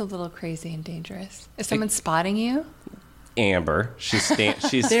 It is a little crazy and dangerous. Is someone spotting you? Amber. She's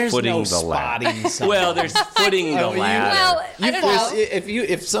There's footing no the ladder. spotting something. Well, there's footing the ladder. Well, I don't know.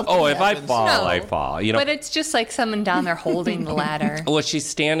 If something If I happens- fall, No. I fall. You know. But it's just like someone down there holding the ladder. Well, she's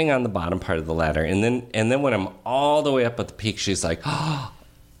standing on the bottom part of the ladder, and then when I'm all the way up at the peak, she's like, "Oh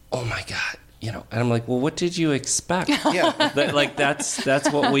my god," you know. And I'm like, "Well, what did you expect?" Yeah. That's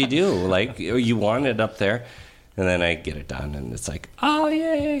what we do. Like, you want it up there, and then I get it done, and it's like, "Oh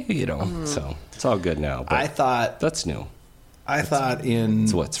yay," you know. So it's all good now. But I thought that's new. in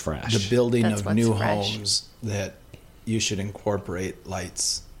It's what's fresh. the building That's of what's new fresh. homes that you should incorporate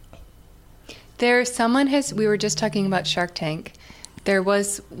lights. We were just talking about Shark Tank.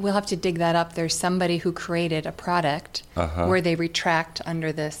 We'll have to dig that up. There's somebody who created a product where they retract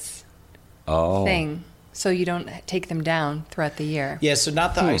under this thing. So you don't take them down throughout the year. Yeah, so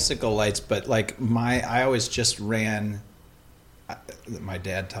not the icicle lights, but like I always just ran. My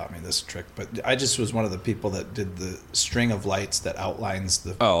dad taught me this trick, but I just was one of the people that did the string of lights that outlines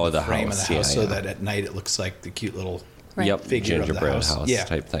the frame house. of the house, so Yeah. that at night it looks like the cute little Right. Yep, figure of the gingerbread house. house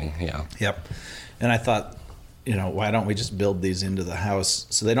type thing. Yeah. Yep. And I thought, why don't we just build these into the house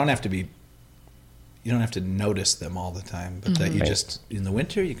so they don't have to be. You don't have to notice them all the time, but that you Right. just in the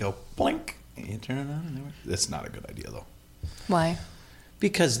winter you go blink and you turn it on. That's not a good idea though. Why?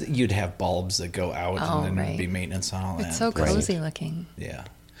 Because you'd have bulbs that go out, Oh, and then right. there'd be maintenance on all that. It's so cozy looking. Yeah.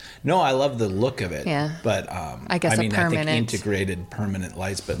 No, I love the look of it. Yeah. But I guess a I think permanent. integrated permanent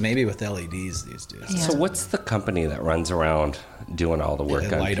lights, but maybe with LEDs these days. Yeah. So what's the company that runs around doing all the work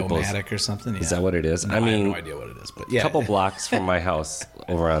on people's? Light-O-Matic or something? Is that what it is? No, I I mean, have no idea what it is, but yeah. A couple blocks from my house,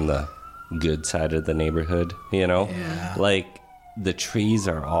 over on the good side of the neighborhood, Yeah. like the trees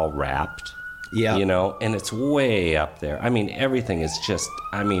are all wrapped. Yeah. And it's way up there. I mean, everything is just,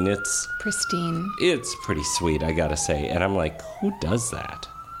 Pristine. it's pretty sweet, I gotta say. And I'm like, who does that?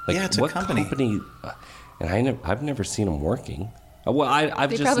 Like, Yeah, it's a what company. And I've never seen them working. Well,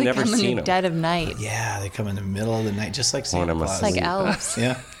 I've They just probably never come in seen the them. dead of night. Yeah, they come in the middle of the night, just like Santa When I'm Claus. Like asleep. elves.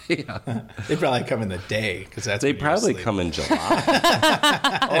 Yeah. Yeah. They probably come in the day, because that's They when you're probably asleep. come in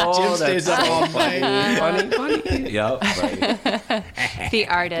July. Jim stays up all night. funny. Yeah, right. The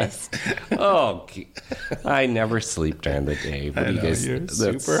artist. Oh, I never sleep during the day. What do you guys? You're a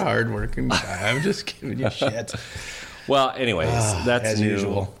super hardworking guy. I'm just giving you shit. Well, anyways, that's as new.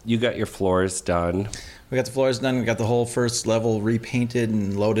 usual. You got your floors done. We got the floors done. We got the whole first level repainted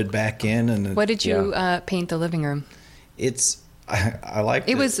and loaded back in. And What did you paint the living room? I liked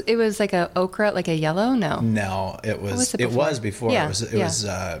it. It was like a ochre, like a yellow? No, it was. was it It before? was before. Yeah, It yeah. was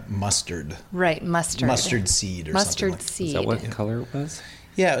mustard. Right, mustard. Mustard seed or Mustard something like seed. Is that what color it was?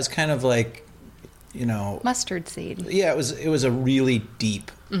 Yeah, it was kind of like, Mustard seed. Yeah, it was a really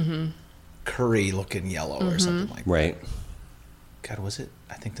deep curry looking yellow or something like that. Right. God, was it?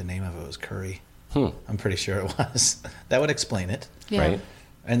 I think the name of it was curry. Hmm. I'm pretty sure it was. That would explain it. Yeah. Right.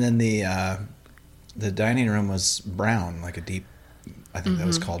 And then the dining room was brown, like a deep. I think that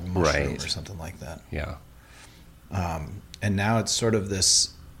was called mushroom Right. or something like that. Yeah. And now it's sort of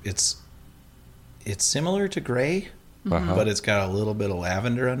this. It's similar to gray, but it's got a little bit of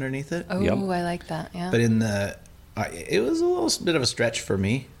lavender underneath it. Oh, Yep. I like that. Yeah. But it was a little bit of a stretch for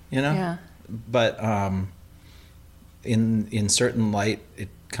me, Yeah. But in certain light, it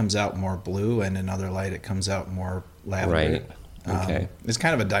comes out more blue, and in other light, it comes out more lavender. Right. Okay. It's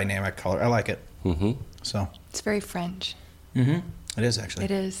kind of a dynamic color. I like it. Mm-hmm. So It's very French. it is actually.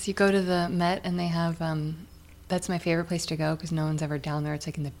 It is. You go to the Met and they have, that's my favorite place to go because no one's ever down there. It's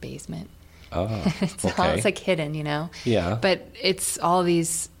like in the basement. Oh, It's okay. it's like hidden, Yeah. But it's all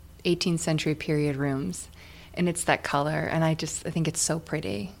these 18th century period rooms. And it's that color. And I think it's so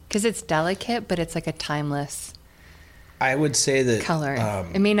pretty because it's delicate, but it's like a timeless I would say that color.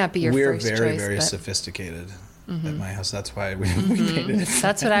 It may not be your we're first very, choice, very but- sophisticated at my house. That's why we painted it.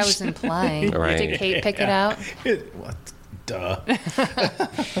 That's what I was implying. Right. Did Kate pick it out? What? Duh.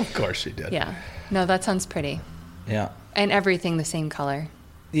 Of course she did. Yeah. No, that sounds pretty. Yeah. And everything the same color.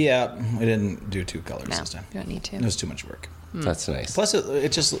 Yeah. We didn't do two colors No, this time. you don't need to. It was too much work. That's nice. Plus,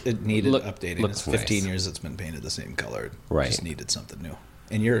 it needed updating. looks It's 15 nice. years it's been painted the same color. It Right. just needed something new.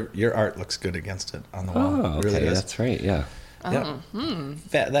 And your art looks good against it on the wall. Oh, It really okay. does. That's right. Yeah.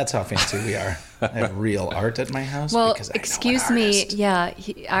 Yep. That's how fancy we are. I have real art at my house. Well, because I know an excuse me. artist. Yeah,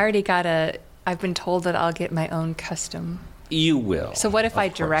 I already got I've been told that I'll get my own custom. You will. So what if of I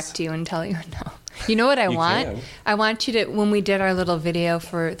course. direct you and tell you no? You know what I You want? can. I want you to, when we did our little video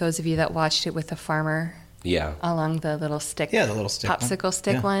for those of you that watched it with the farmer Yeah. along the little stick, Yeah, the little stick one. popsicle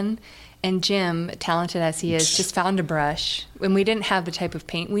stick Yeah. one. And Jim, talented as he is, just found a brush. When we didn't have the type of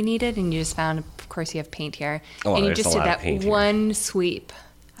paint we needed, and you just found, of course, you have paint here. Oh, and you there's just a did lot of that paint here. one sweep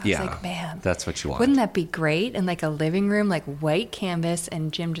I was like, man, that's what you want. Wouldn't that be great? In like a living room, like white canvas,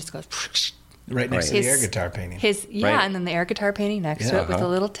 and Jim just goes right next to the air guitar painting. Right. And then the air guitar painting next to it with a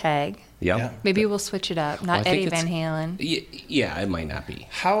little tag. Yeah. Maybe we'll switch it up. Not Eddie Van Halen. Yeah, it might not be.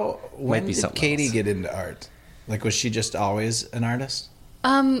 When did Katie get into art? Like, was she just always an artist?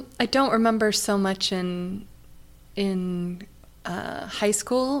 I don't remember so much in high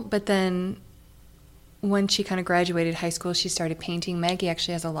school, but then when she kind of graduated high school, she started painting. Maggie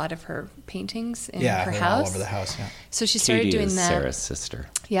actually has a lot of her paintings in her house. All over the house. Yeah. So she started Katie doing is that. Sarah's sister.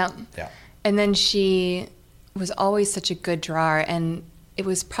 Yeah. Yeah. And then she was always such a good drawer, and it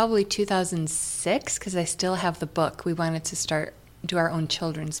was probably 2006 because I still have the book. We wanted to do our own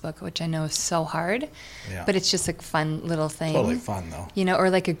children's book, which I know is so hard, but it's just a fun little thing. Totally fun though. Or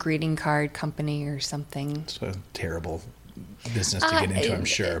like a greeting card company or something. It's a terrible business to get into, I'm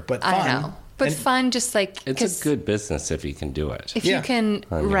sure, but fun. I know. But fun, just like... It's a good business if you can do it. If you can,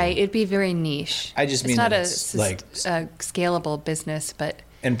 right, it'd be very niche. I just mean it's not a scalable business, but...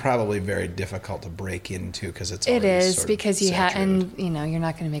 And probably very difficult to break into because it's it is sort of because you have, saturated. and you're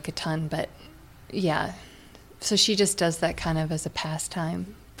not going to make a ton, but yeah. So she just does that kind of as a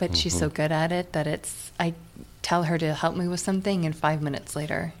pastime, but she's so good at it that I tell her to help me with something, and 5 minutes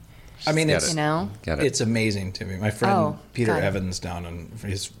later, I mean, it's it's amazing to me. My friend Peter Evans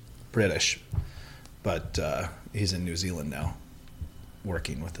he's British, but he's in New Zealand now,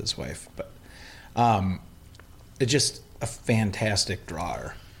 working with his wife. But it's just a fantastic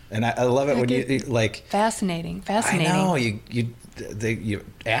drawer, and I love it when you like fascinating. I know you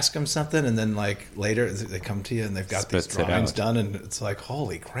ask them something, and then like later they come to you and they've got these drawings done, and it's like,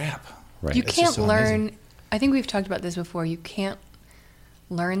 holy crap! Right. You it's can't so learn. amazing. I think we've talked about this before. You can't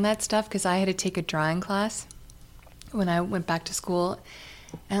learn that stuff because I had to take a drawing class when I went back to school.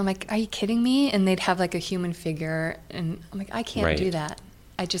 And I'm like, are you kidding me? And they'd have like a human figure. And I'm like, I can't do that.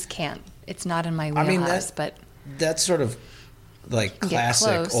 I just can't. It's not in my wheelhouse. But that's sort of like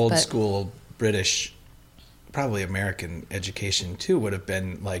classic old school British, probably American education too, would have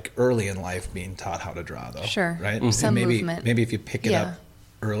been like early in life being taught how to draw though. Sure. Right? Some maybe, movement. Maybe if you pick it up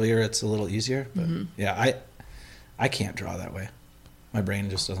earlier, it's a little easier. But yeah, I can't draw that way. My brain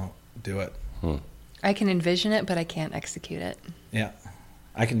just doesn't do it. I can envision it, but I can't execute it. Yeah.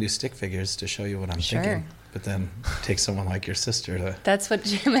 I can do stick figures to show you what I'm thinking. But then take someone like your sister to... That's what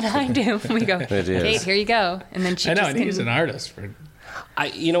Jim and I do. We go, Kate, here you go. And then she and he's an artist.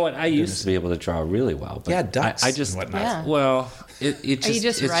 You know what? I used to be able to draw really well. But ducks I just, and whatnot. Yeah. Well, it's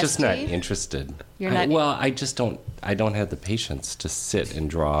just not rusty? interested. You're not... Well, I don't have the patience to sit and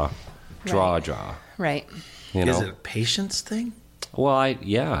draw. Right. Is it a patience thing? Well, I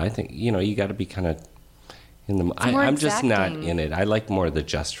think, you got to be kind of in the... I'm just not in it. I like more of the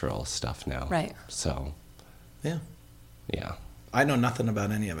gestural stuff now. Right. So... Yeah. I know nothing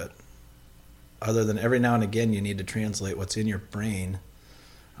about any of it. Other than every now and again you need to translate what's in your brain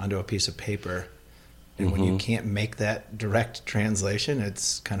onto a piece of paper. And when you can't make that direct translation,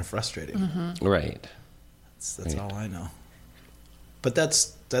 it's kind of frustrating. Right. That's all I know. But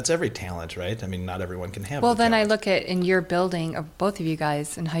that's every talent, right? I mean, not everyone can have. Well, then talent. I look at in your building of both of you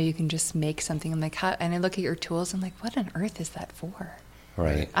guys and how you can just make something. I'm like, and I look at your tools. I'm like, what on earth is that for?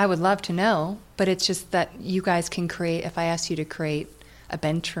 Right. I would love to know, but it's just that you guys can create. If I asked you to create a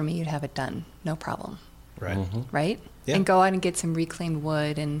bench for me, you'd have it done, no problem. Right. Right. Yeah. And go out and get some reclaimed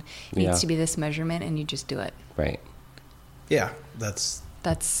wood, and it needs to be this measurement, and you just do it. Right. Yeah, that's so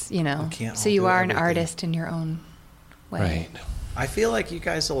all you do are an everything. artist in your own way. Right. I feel like you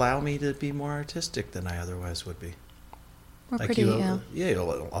guys allow me to be more artistic than I otherwise would be. We're Like pretty,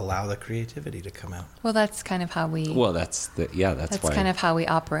 you'll allow the creativity to come out. Well, that's kind of how we. Well, that's why. kind of how we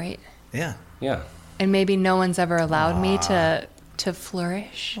operate. Yeah. Yeah. And maybe no one's ever allowed me to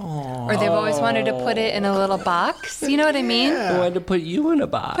flourish, or they've always wanted to put it in a little box. You know what I mean? I wanted to put you in a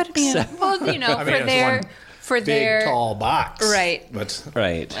box. Put me in. Well, for Big their tall box. Right. But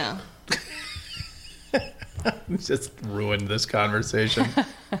Right. Well, just ruined this conversation.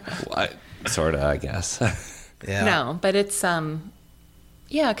 Sort of, I guess. Yeah. no, but it's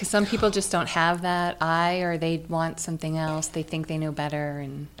because some people just don't have that eye, or they want something else. They think they know better,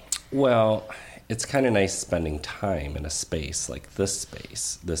 and Well, it's kind of nice spending time in a space like this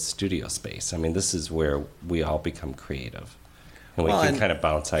studio space. I mean, this is where we all become creative. And we can kind of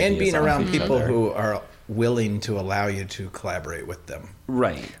bounce ideas and being off around each people other. who are willing to allow you to collaborate with them.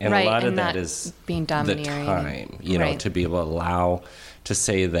 Right. And Right, a lot and of that not is being the domineering. time, Right. to be able to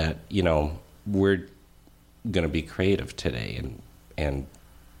say that, we're going to be creative today. And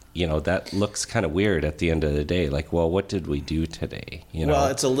that looks kind of weird at the end of the day. Like, well, what did we do today? Well,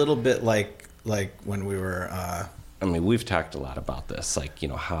 it's a little bit like when we were I mean, we've talked a lot about this, like,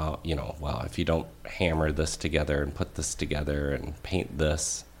 how, well, if you don't hammer this together and put this together and paint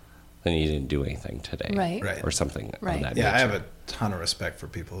this, then you didn't do anything today. Right. Right. Or something Right. of that Yeah, nature. I have a ton of respect for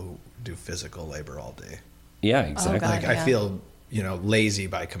people who do physical labor all day. Yeah, exactly. God. Like, I yeah. feel, lazy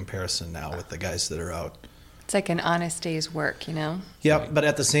by comparison now with the guys that are out. It's like an honest day's work, Yep, but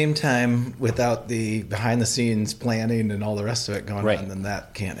at the same time, without the behind-the-scenes planning and all the rest of it going Right. on, then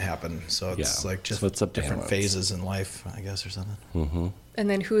that can't happen. So it's Yeah. like just So it's a different balance. phases in life, I guess, or something. Mm-hmm. And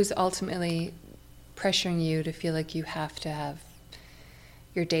then who's ultimately pressuring you to feel like you have to have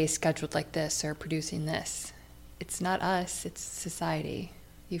your day scheduled like this or producing this? It's not us, it's society.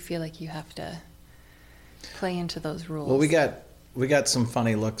 You feel like you have to play into those rules. Well, we got some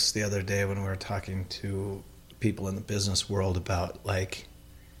funny looks the other day when we were talking to people in the business world about, like,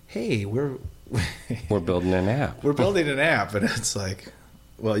 hey, we're building an app. we're building an app, and it's like,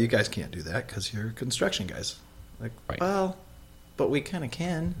 well, you guys can't do that because you're construction guys. Like, Right. well, but we kind of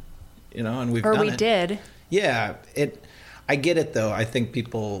can, and we've or done we it. did. Yeah, I get it though. I think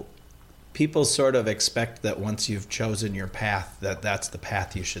people sort of expect that once you've chosen your path, that's the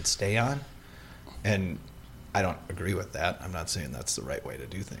path you should stay on, and I don't agree with that. I'm not saying that's the right way to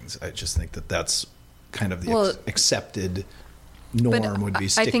do things. I just think that that's kind of the Well, accepted norm would be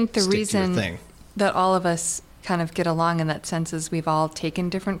I think the stick to your reason thing. that all of us kind of get along in that sense is we've all taken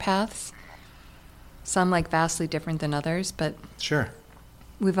different paths. Some like vastly different than others, but Sure.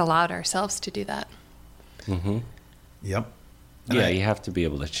 we've allowed ourselves to do that. Mm-hmm. Yep. And Yeah, I- you have to be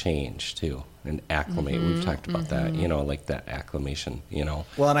able to change too and acclimate. We've talked about that, like that acclimation. Well,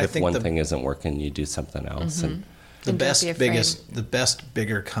 and I if think one the- thing isn't working, you do something else. And the And don't best be afraid. the best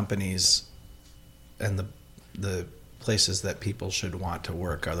bigger companies and the places that people should want to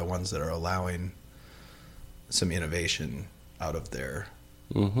work are the ones that are allowing some innovation out of their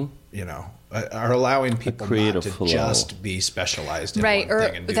mm-hmm. Are allowing people not creative to flow. just be specialized in Right, one or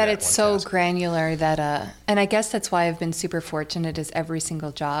thing and do that it's one so task. granular that, and I guess that's why I've been super fortunate is every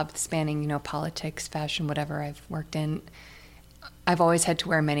single job spanning, politics, fashion, whatever I've worked in, I've always had to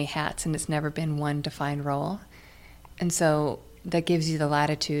wear many hats and it's never been one defined role. And so that gives you the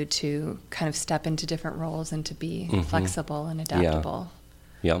latitude to kind of step into different roles and to be flexible and adaptable.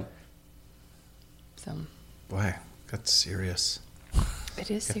 Yeah. So Boy, that's serious. it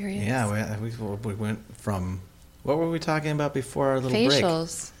is serious. Yeah, we went from what were we talking about before our little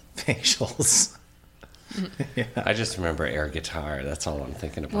Facials. break? Facials. Yeah. I just remember air guitar. That's all I'm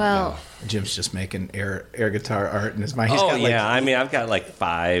thinking about Well, now. Jim's just making air guitar art in his mind. He's Oh, got like, yeah. I mean, I've got like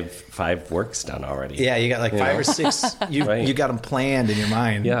five works done already. Yeah, you got like 5 or 6. You Right. you got them planned in your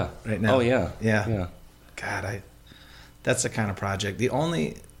mind. Yeah. Right now. Oh, yeah. Yeah. Yeah. God, that's the kind of project.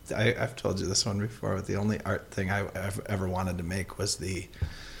 I've told you this one before, but the only art thing I've ever wanted to make was the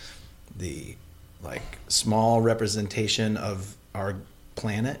like small representation of our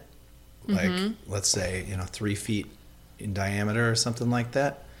planet, like let's say 3 feet in diameter or something like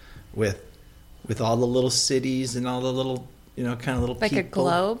that, with all the little cities and all the little kind of little Like a people.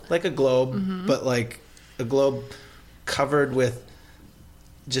 globe? Like a globe, but like a globe covered with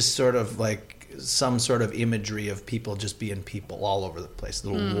just sort of like some sort of imagery of people just being people all over the place.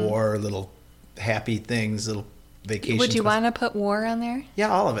 Little war, little happy things, little vacations. would you with- want to put war on there? Yeah,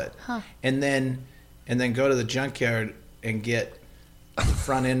 all of it. Huh. And then go to the junkyard and get the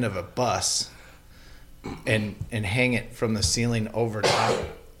front end of a bus and hang it from the ceiling over top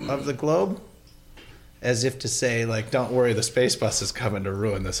of the globe, as if to say, like, don't worry, the space bus is coming to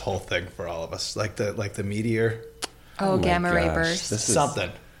ruin this whole thing for all of us. Like the meteor, Oh, my gamma ray gosh, bursts. this is- something.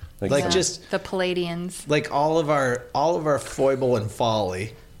 Like Like Yeah. just the Palladians. like all of our foible and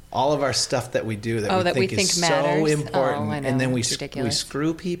folly, all of our stuff that we do that, Oh, we, think is so matters? important, Oh, I know. and then we It's ridiculous.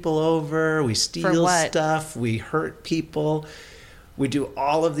 screw people over, we steal what? stuff, we hurt people, we do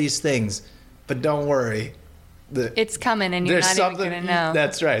all of these things. But don't worry, It's coming, and you're there's not even something. going to know.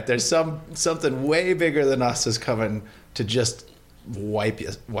 That's right. There's something way bigger than us is coming to just wipe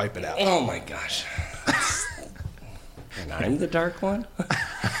it out. Oh my gosh. And I'm the dark one?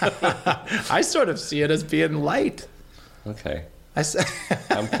 I sort of see it as being light. Okay. I say.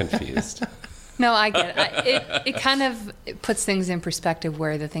 I'm confused. No, I get it. It kind of puts things in perspective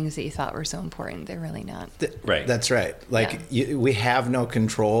where the things that you thought were so important, they're really not. Right. That's right. Like we have no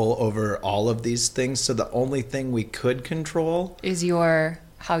control over all of these things. So the only thing we could control Is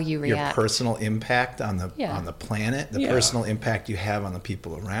how you your react. personal impact on the Yeah. on the planet, the Yeah. personal impact you have on the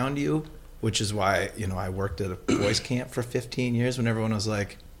people around you, which is why I worked at a boys camp for 15 years when everyone was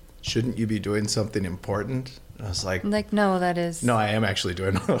like, "Shouldn't you be doing something important?" And I was like, Like, no, that is. "No, I am actually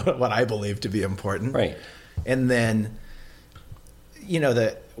doing what I believe to be important." Right. And then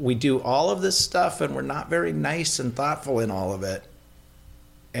that we do all of this stuff and we're not very nice and thoughtful in all of it.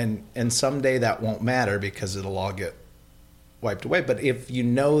 And someday that won't matter because it'll all get wiped away. But if you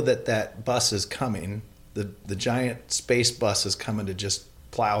know that bus is coming, the giant space bus is coming to just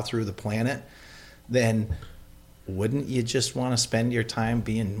plow through the planet, then wouldn't you just want to spend your time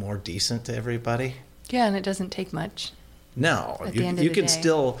being more decent to everybody? Yeah, and it doesn't take much. No, At the end of you the can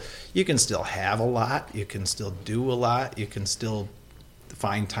day. you can still have a lot. You can still do a lot. You can still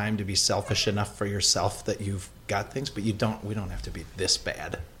find time to be selfish enough for yourself that you've got things, but we don't have to be this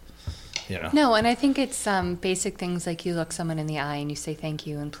bad. No, and I think it's basic things like you look someone in the eye and you say thank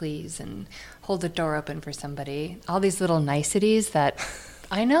you and please and hold the door open for somebody. All these little niceties that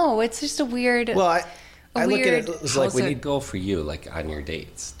I know it's just a weird. Well, I look at it as How's like we that need. go for you, like on your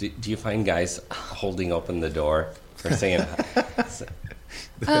dates? Do you find guys holding open the door for saying?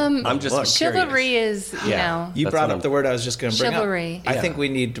 I'm just curious. chivalry is, you know. You That's brought what up the word I was just going to bring Chivalry. up. I think we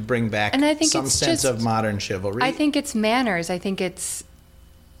need to bring back And I think some it's sense just- of modern chivalry. I think it's manners. I think it's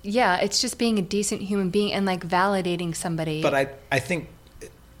just being a decent human being and like validating somebody. But I think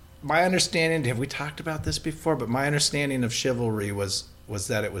my understanding, have we talked about this before? But my understanding of chivalry was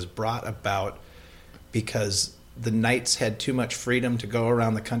that it was brought about because the knights had too much freedom to go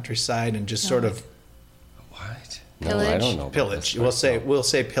around the countryside and just sort of What? No, I Pillage? don't know. about pillage. this. We'll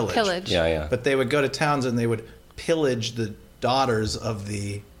say pillage. Pillage. Yeah. But they would go to towns and they would pillage the daughters of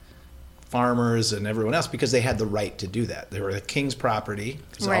the farmers and everyone else because they had the right to do that. They were the king's property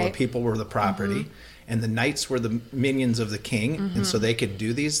because all the Right. people were the property, and the knights were the minions of the king, and so they could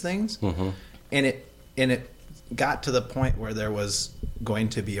do these things. And it got to the point where there was going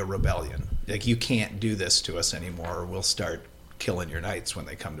to be a rebellion. Like, you can't do this to us anymore, or we'll start killing your knights when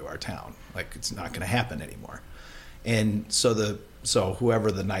they come to our town. Like, it's not going to happen anymore. And so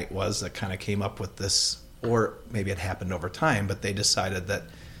whoever the knight was that kind of came up with this, or maybe it happened over time, but they decided that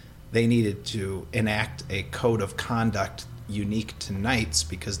they needed to enact a code of conduct unique to knights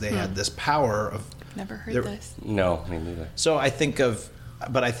because they had this power of. Never heard there- this. No, me neither. So I think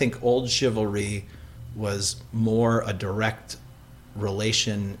old chivalry was more a direct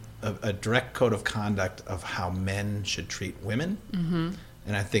relation, a direct code of conduct of how men should treat women.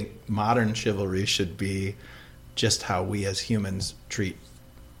 And I think modern chivalry should be just how we as humans treat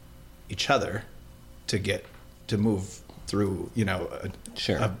each other to move through,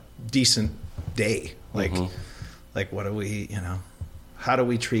 Sure. a decent day. Like what do we, how do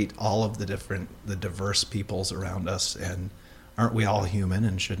we treat all of the diverse peoples around us? And aren't we all human?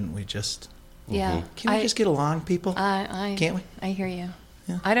 And shouldn't we just, Yeah. can we just get along, people? Can't we? I hear you.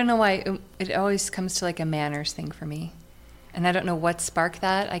 Yeah. I don't know why it always comes to like a manners thing for me. And I don't know what sparked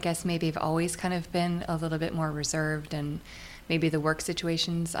that. I guess maybe I've always kind of been a little bit more reserved and maybe the work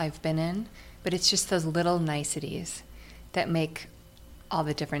situations I've been in. But it's just those little niceties that make all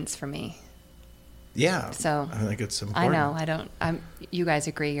the difference for me. Yeah. So I think it's I important. know. You guys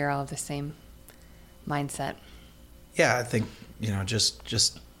agree you're all the same mindset. Yeah, I think,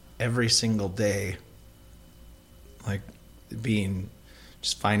 just every single day, like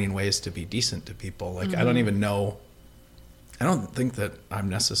just finding ways to be decent to people. Like, I don't think that I'm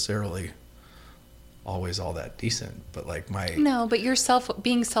necessarily always all that decent, but like No, but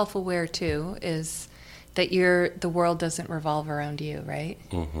being self-aware too is that the world doesn't revolve around you, right?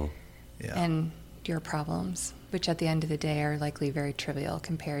 yeah. And your problems, which at the end of the day are likely very trivial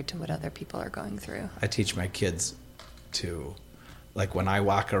compared to what other people are going through. I teach my kids to, like, when I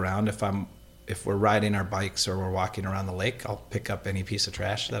walk around, if we're riding our bikes or we're walking around the lake, I'll pick up any piece of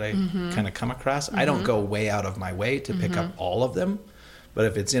trash that I kind of come across. I don't go way out of my way to pick up all of them, but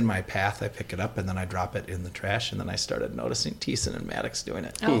if it's in my path, I pick it up and then I drop it in the trash. And then I started noticing Thiessen and Maddox doing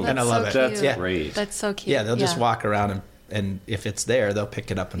it, Oh, and I that's love so it. cute. Yeah. Great. That's so cute. Yeah, they'll just walk around and if it's there, they'll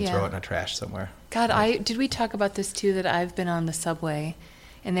pick it up and throw Yeah. it in a trash somewhere. God, did we talk about this too, that I've been on the subway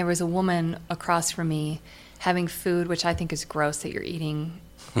and there was a woman across from me having food, which I think is gross that you're eating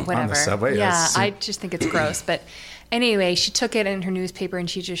whatever. subway? Yeah, That's- I just think it's gross. But anyway, she took it in her newspaper and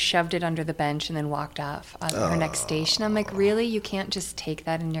she just shoved it under the bench and then walked off at her next station. I'm like, really? You can't just take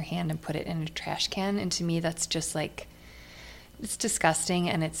that in your hand and put it in a trash can? And to me, that's just like, it's disgusting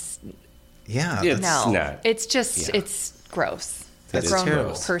and it's, Yeah. Yeah, that's- no. not- It's just, yeah. it's gross. That's a grown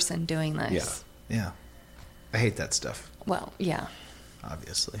terrible. person doing this. Yeah. Yeah. I hate that stuff, Well, yeah.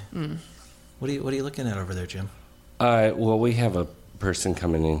 obviously. What are you looking at over there, Jim? Well, we have a person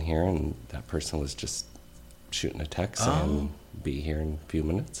coming in here, and that person was just shooting a text and be here in a few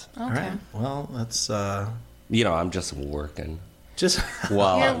minutes. Okay. All right. Well, that's I'm just working. Just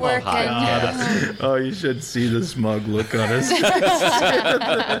Well, You're I love working. podcasts. oh, you should see the smug look on his.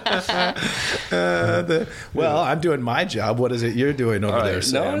 Well, I'm doing my job. What is it you're doing over All there, right.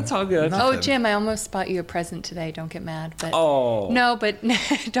 Sam? No, it's all good. Oh, Jim, I almost bought you a present today. Don't get mad. But Oh. no, but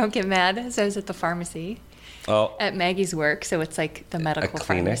don't get mad. So I was at the pharmacy Oh, at Maggie's work, so it's like the medical Kleenex?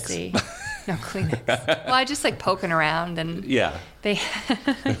 pharmacy. No Kleenex. Well, I just like poking around, and yeah. they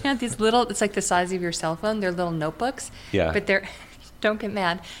had these little. It's like the size of your cell phone. They're little notebooks. Yeah. But they're. Don't get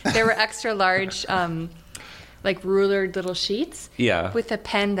mad. They were extra large, like rulered little sheets. Yeah. With a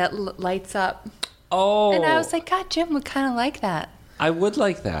pen that lights up. Oh. And I was like, God, Jim would kind of like that. I would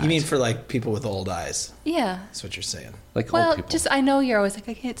like that. You mean for like people with old eyes? Yeah. That's what you're saying. like Well, old people? just I know you're always like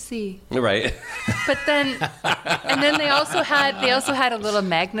I can't see. Right. But then, and then they also had a little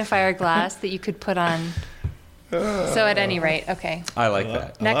magnifier glass that you could put on. So at any rate, okay. I like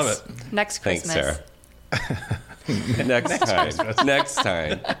that. I love Next Thanks, Christmas. Sarah. Next time. Next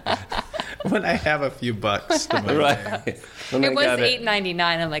time. When I have a few bucks to my name. Right. When I It was got $8.99.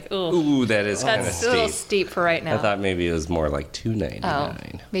 I'm like, ooh, Ooh, that is kind of that's a little steep. steep for right now. I thought maybe it was more like $2.99. Oh,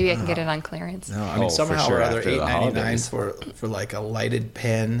 maybe I can get it on clearance. No, I mean Oh, for somehow sure, or other, after the $8.99 holidays. for like a lighted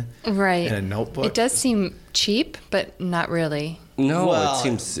pen Right. and a notebook. It does seem cheap, but not really. No, Well- it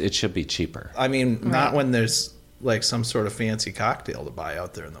seems it should be cheaper. I mean, not Right. when there's like some sort of fancy cocktail to buy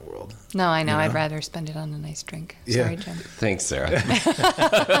out there in the world. No, I know. You know? I'd rather spend it on a nice drink. Yeah. Sorry, Jim. Thanks, Sarah.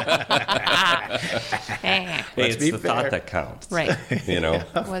 Hey, Let's it's be the fair. thought that counts. Right. You know?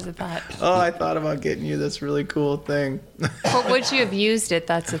 Was it that? Oh, I thought about getting you this really cool thing. But would you have used it?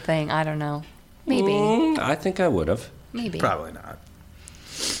 That's the thing. I don't know. Maybe. I think I would have. Maybe. Probably not.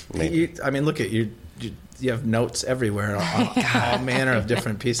 Maybe. I mean, look at you. You have notes everywhere on all manner of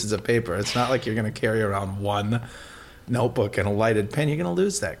different pieces of paper. It's not like you're going to carry around one notebook and a lighted pen. You're going to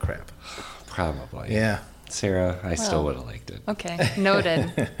lose that crap. Probably. Yeah. Sarah, I still Well. would have liked it. Okay.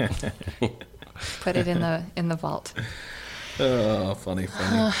 Noted. Put it in the vault. Oh, funny.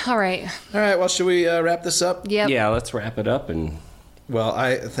 All right. All right. Well, should we wrap this up? Yep. Yeah, let's wrap it up and Well,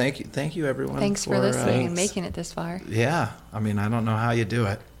 I thank you everyone. Thanks for listening thanks. and making it this far. Yeah. I mean, I don't know how you do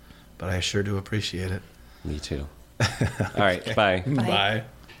it, but I sure do appreciate it. me too. All right, bye. Bye. Bye.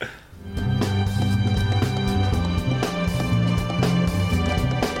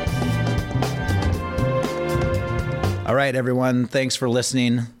 All right, everyone. Thanks for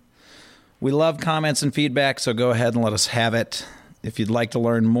listening. We love comments and feedback, so go ahead and let us have it. If you'd like to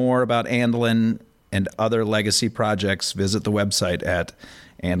learn more about Andelin and other legacy projects, visit the website at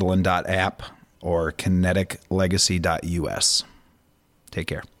andelin.app or kineticlegacy.us. Take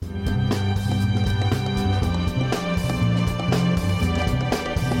care.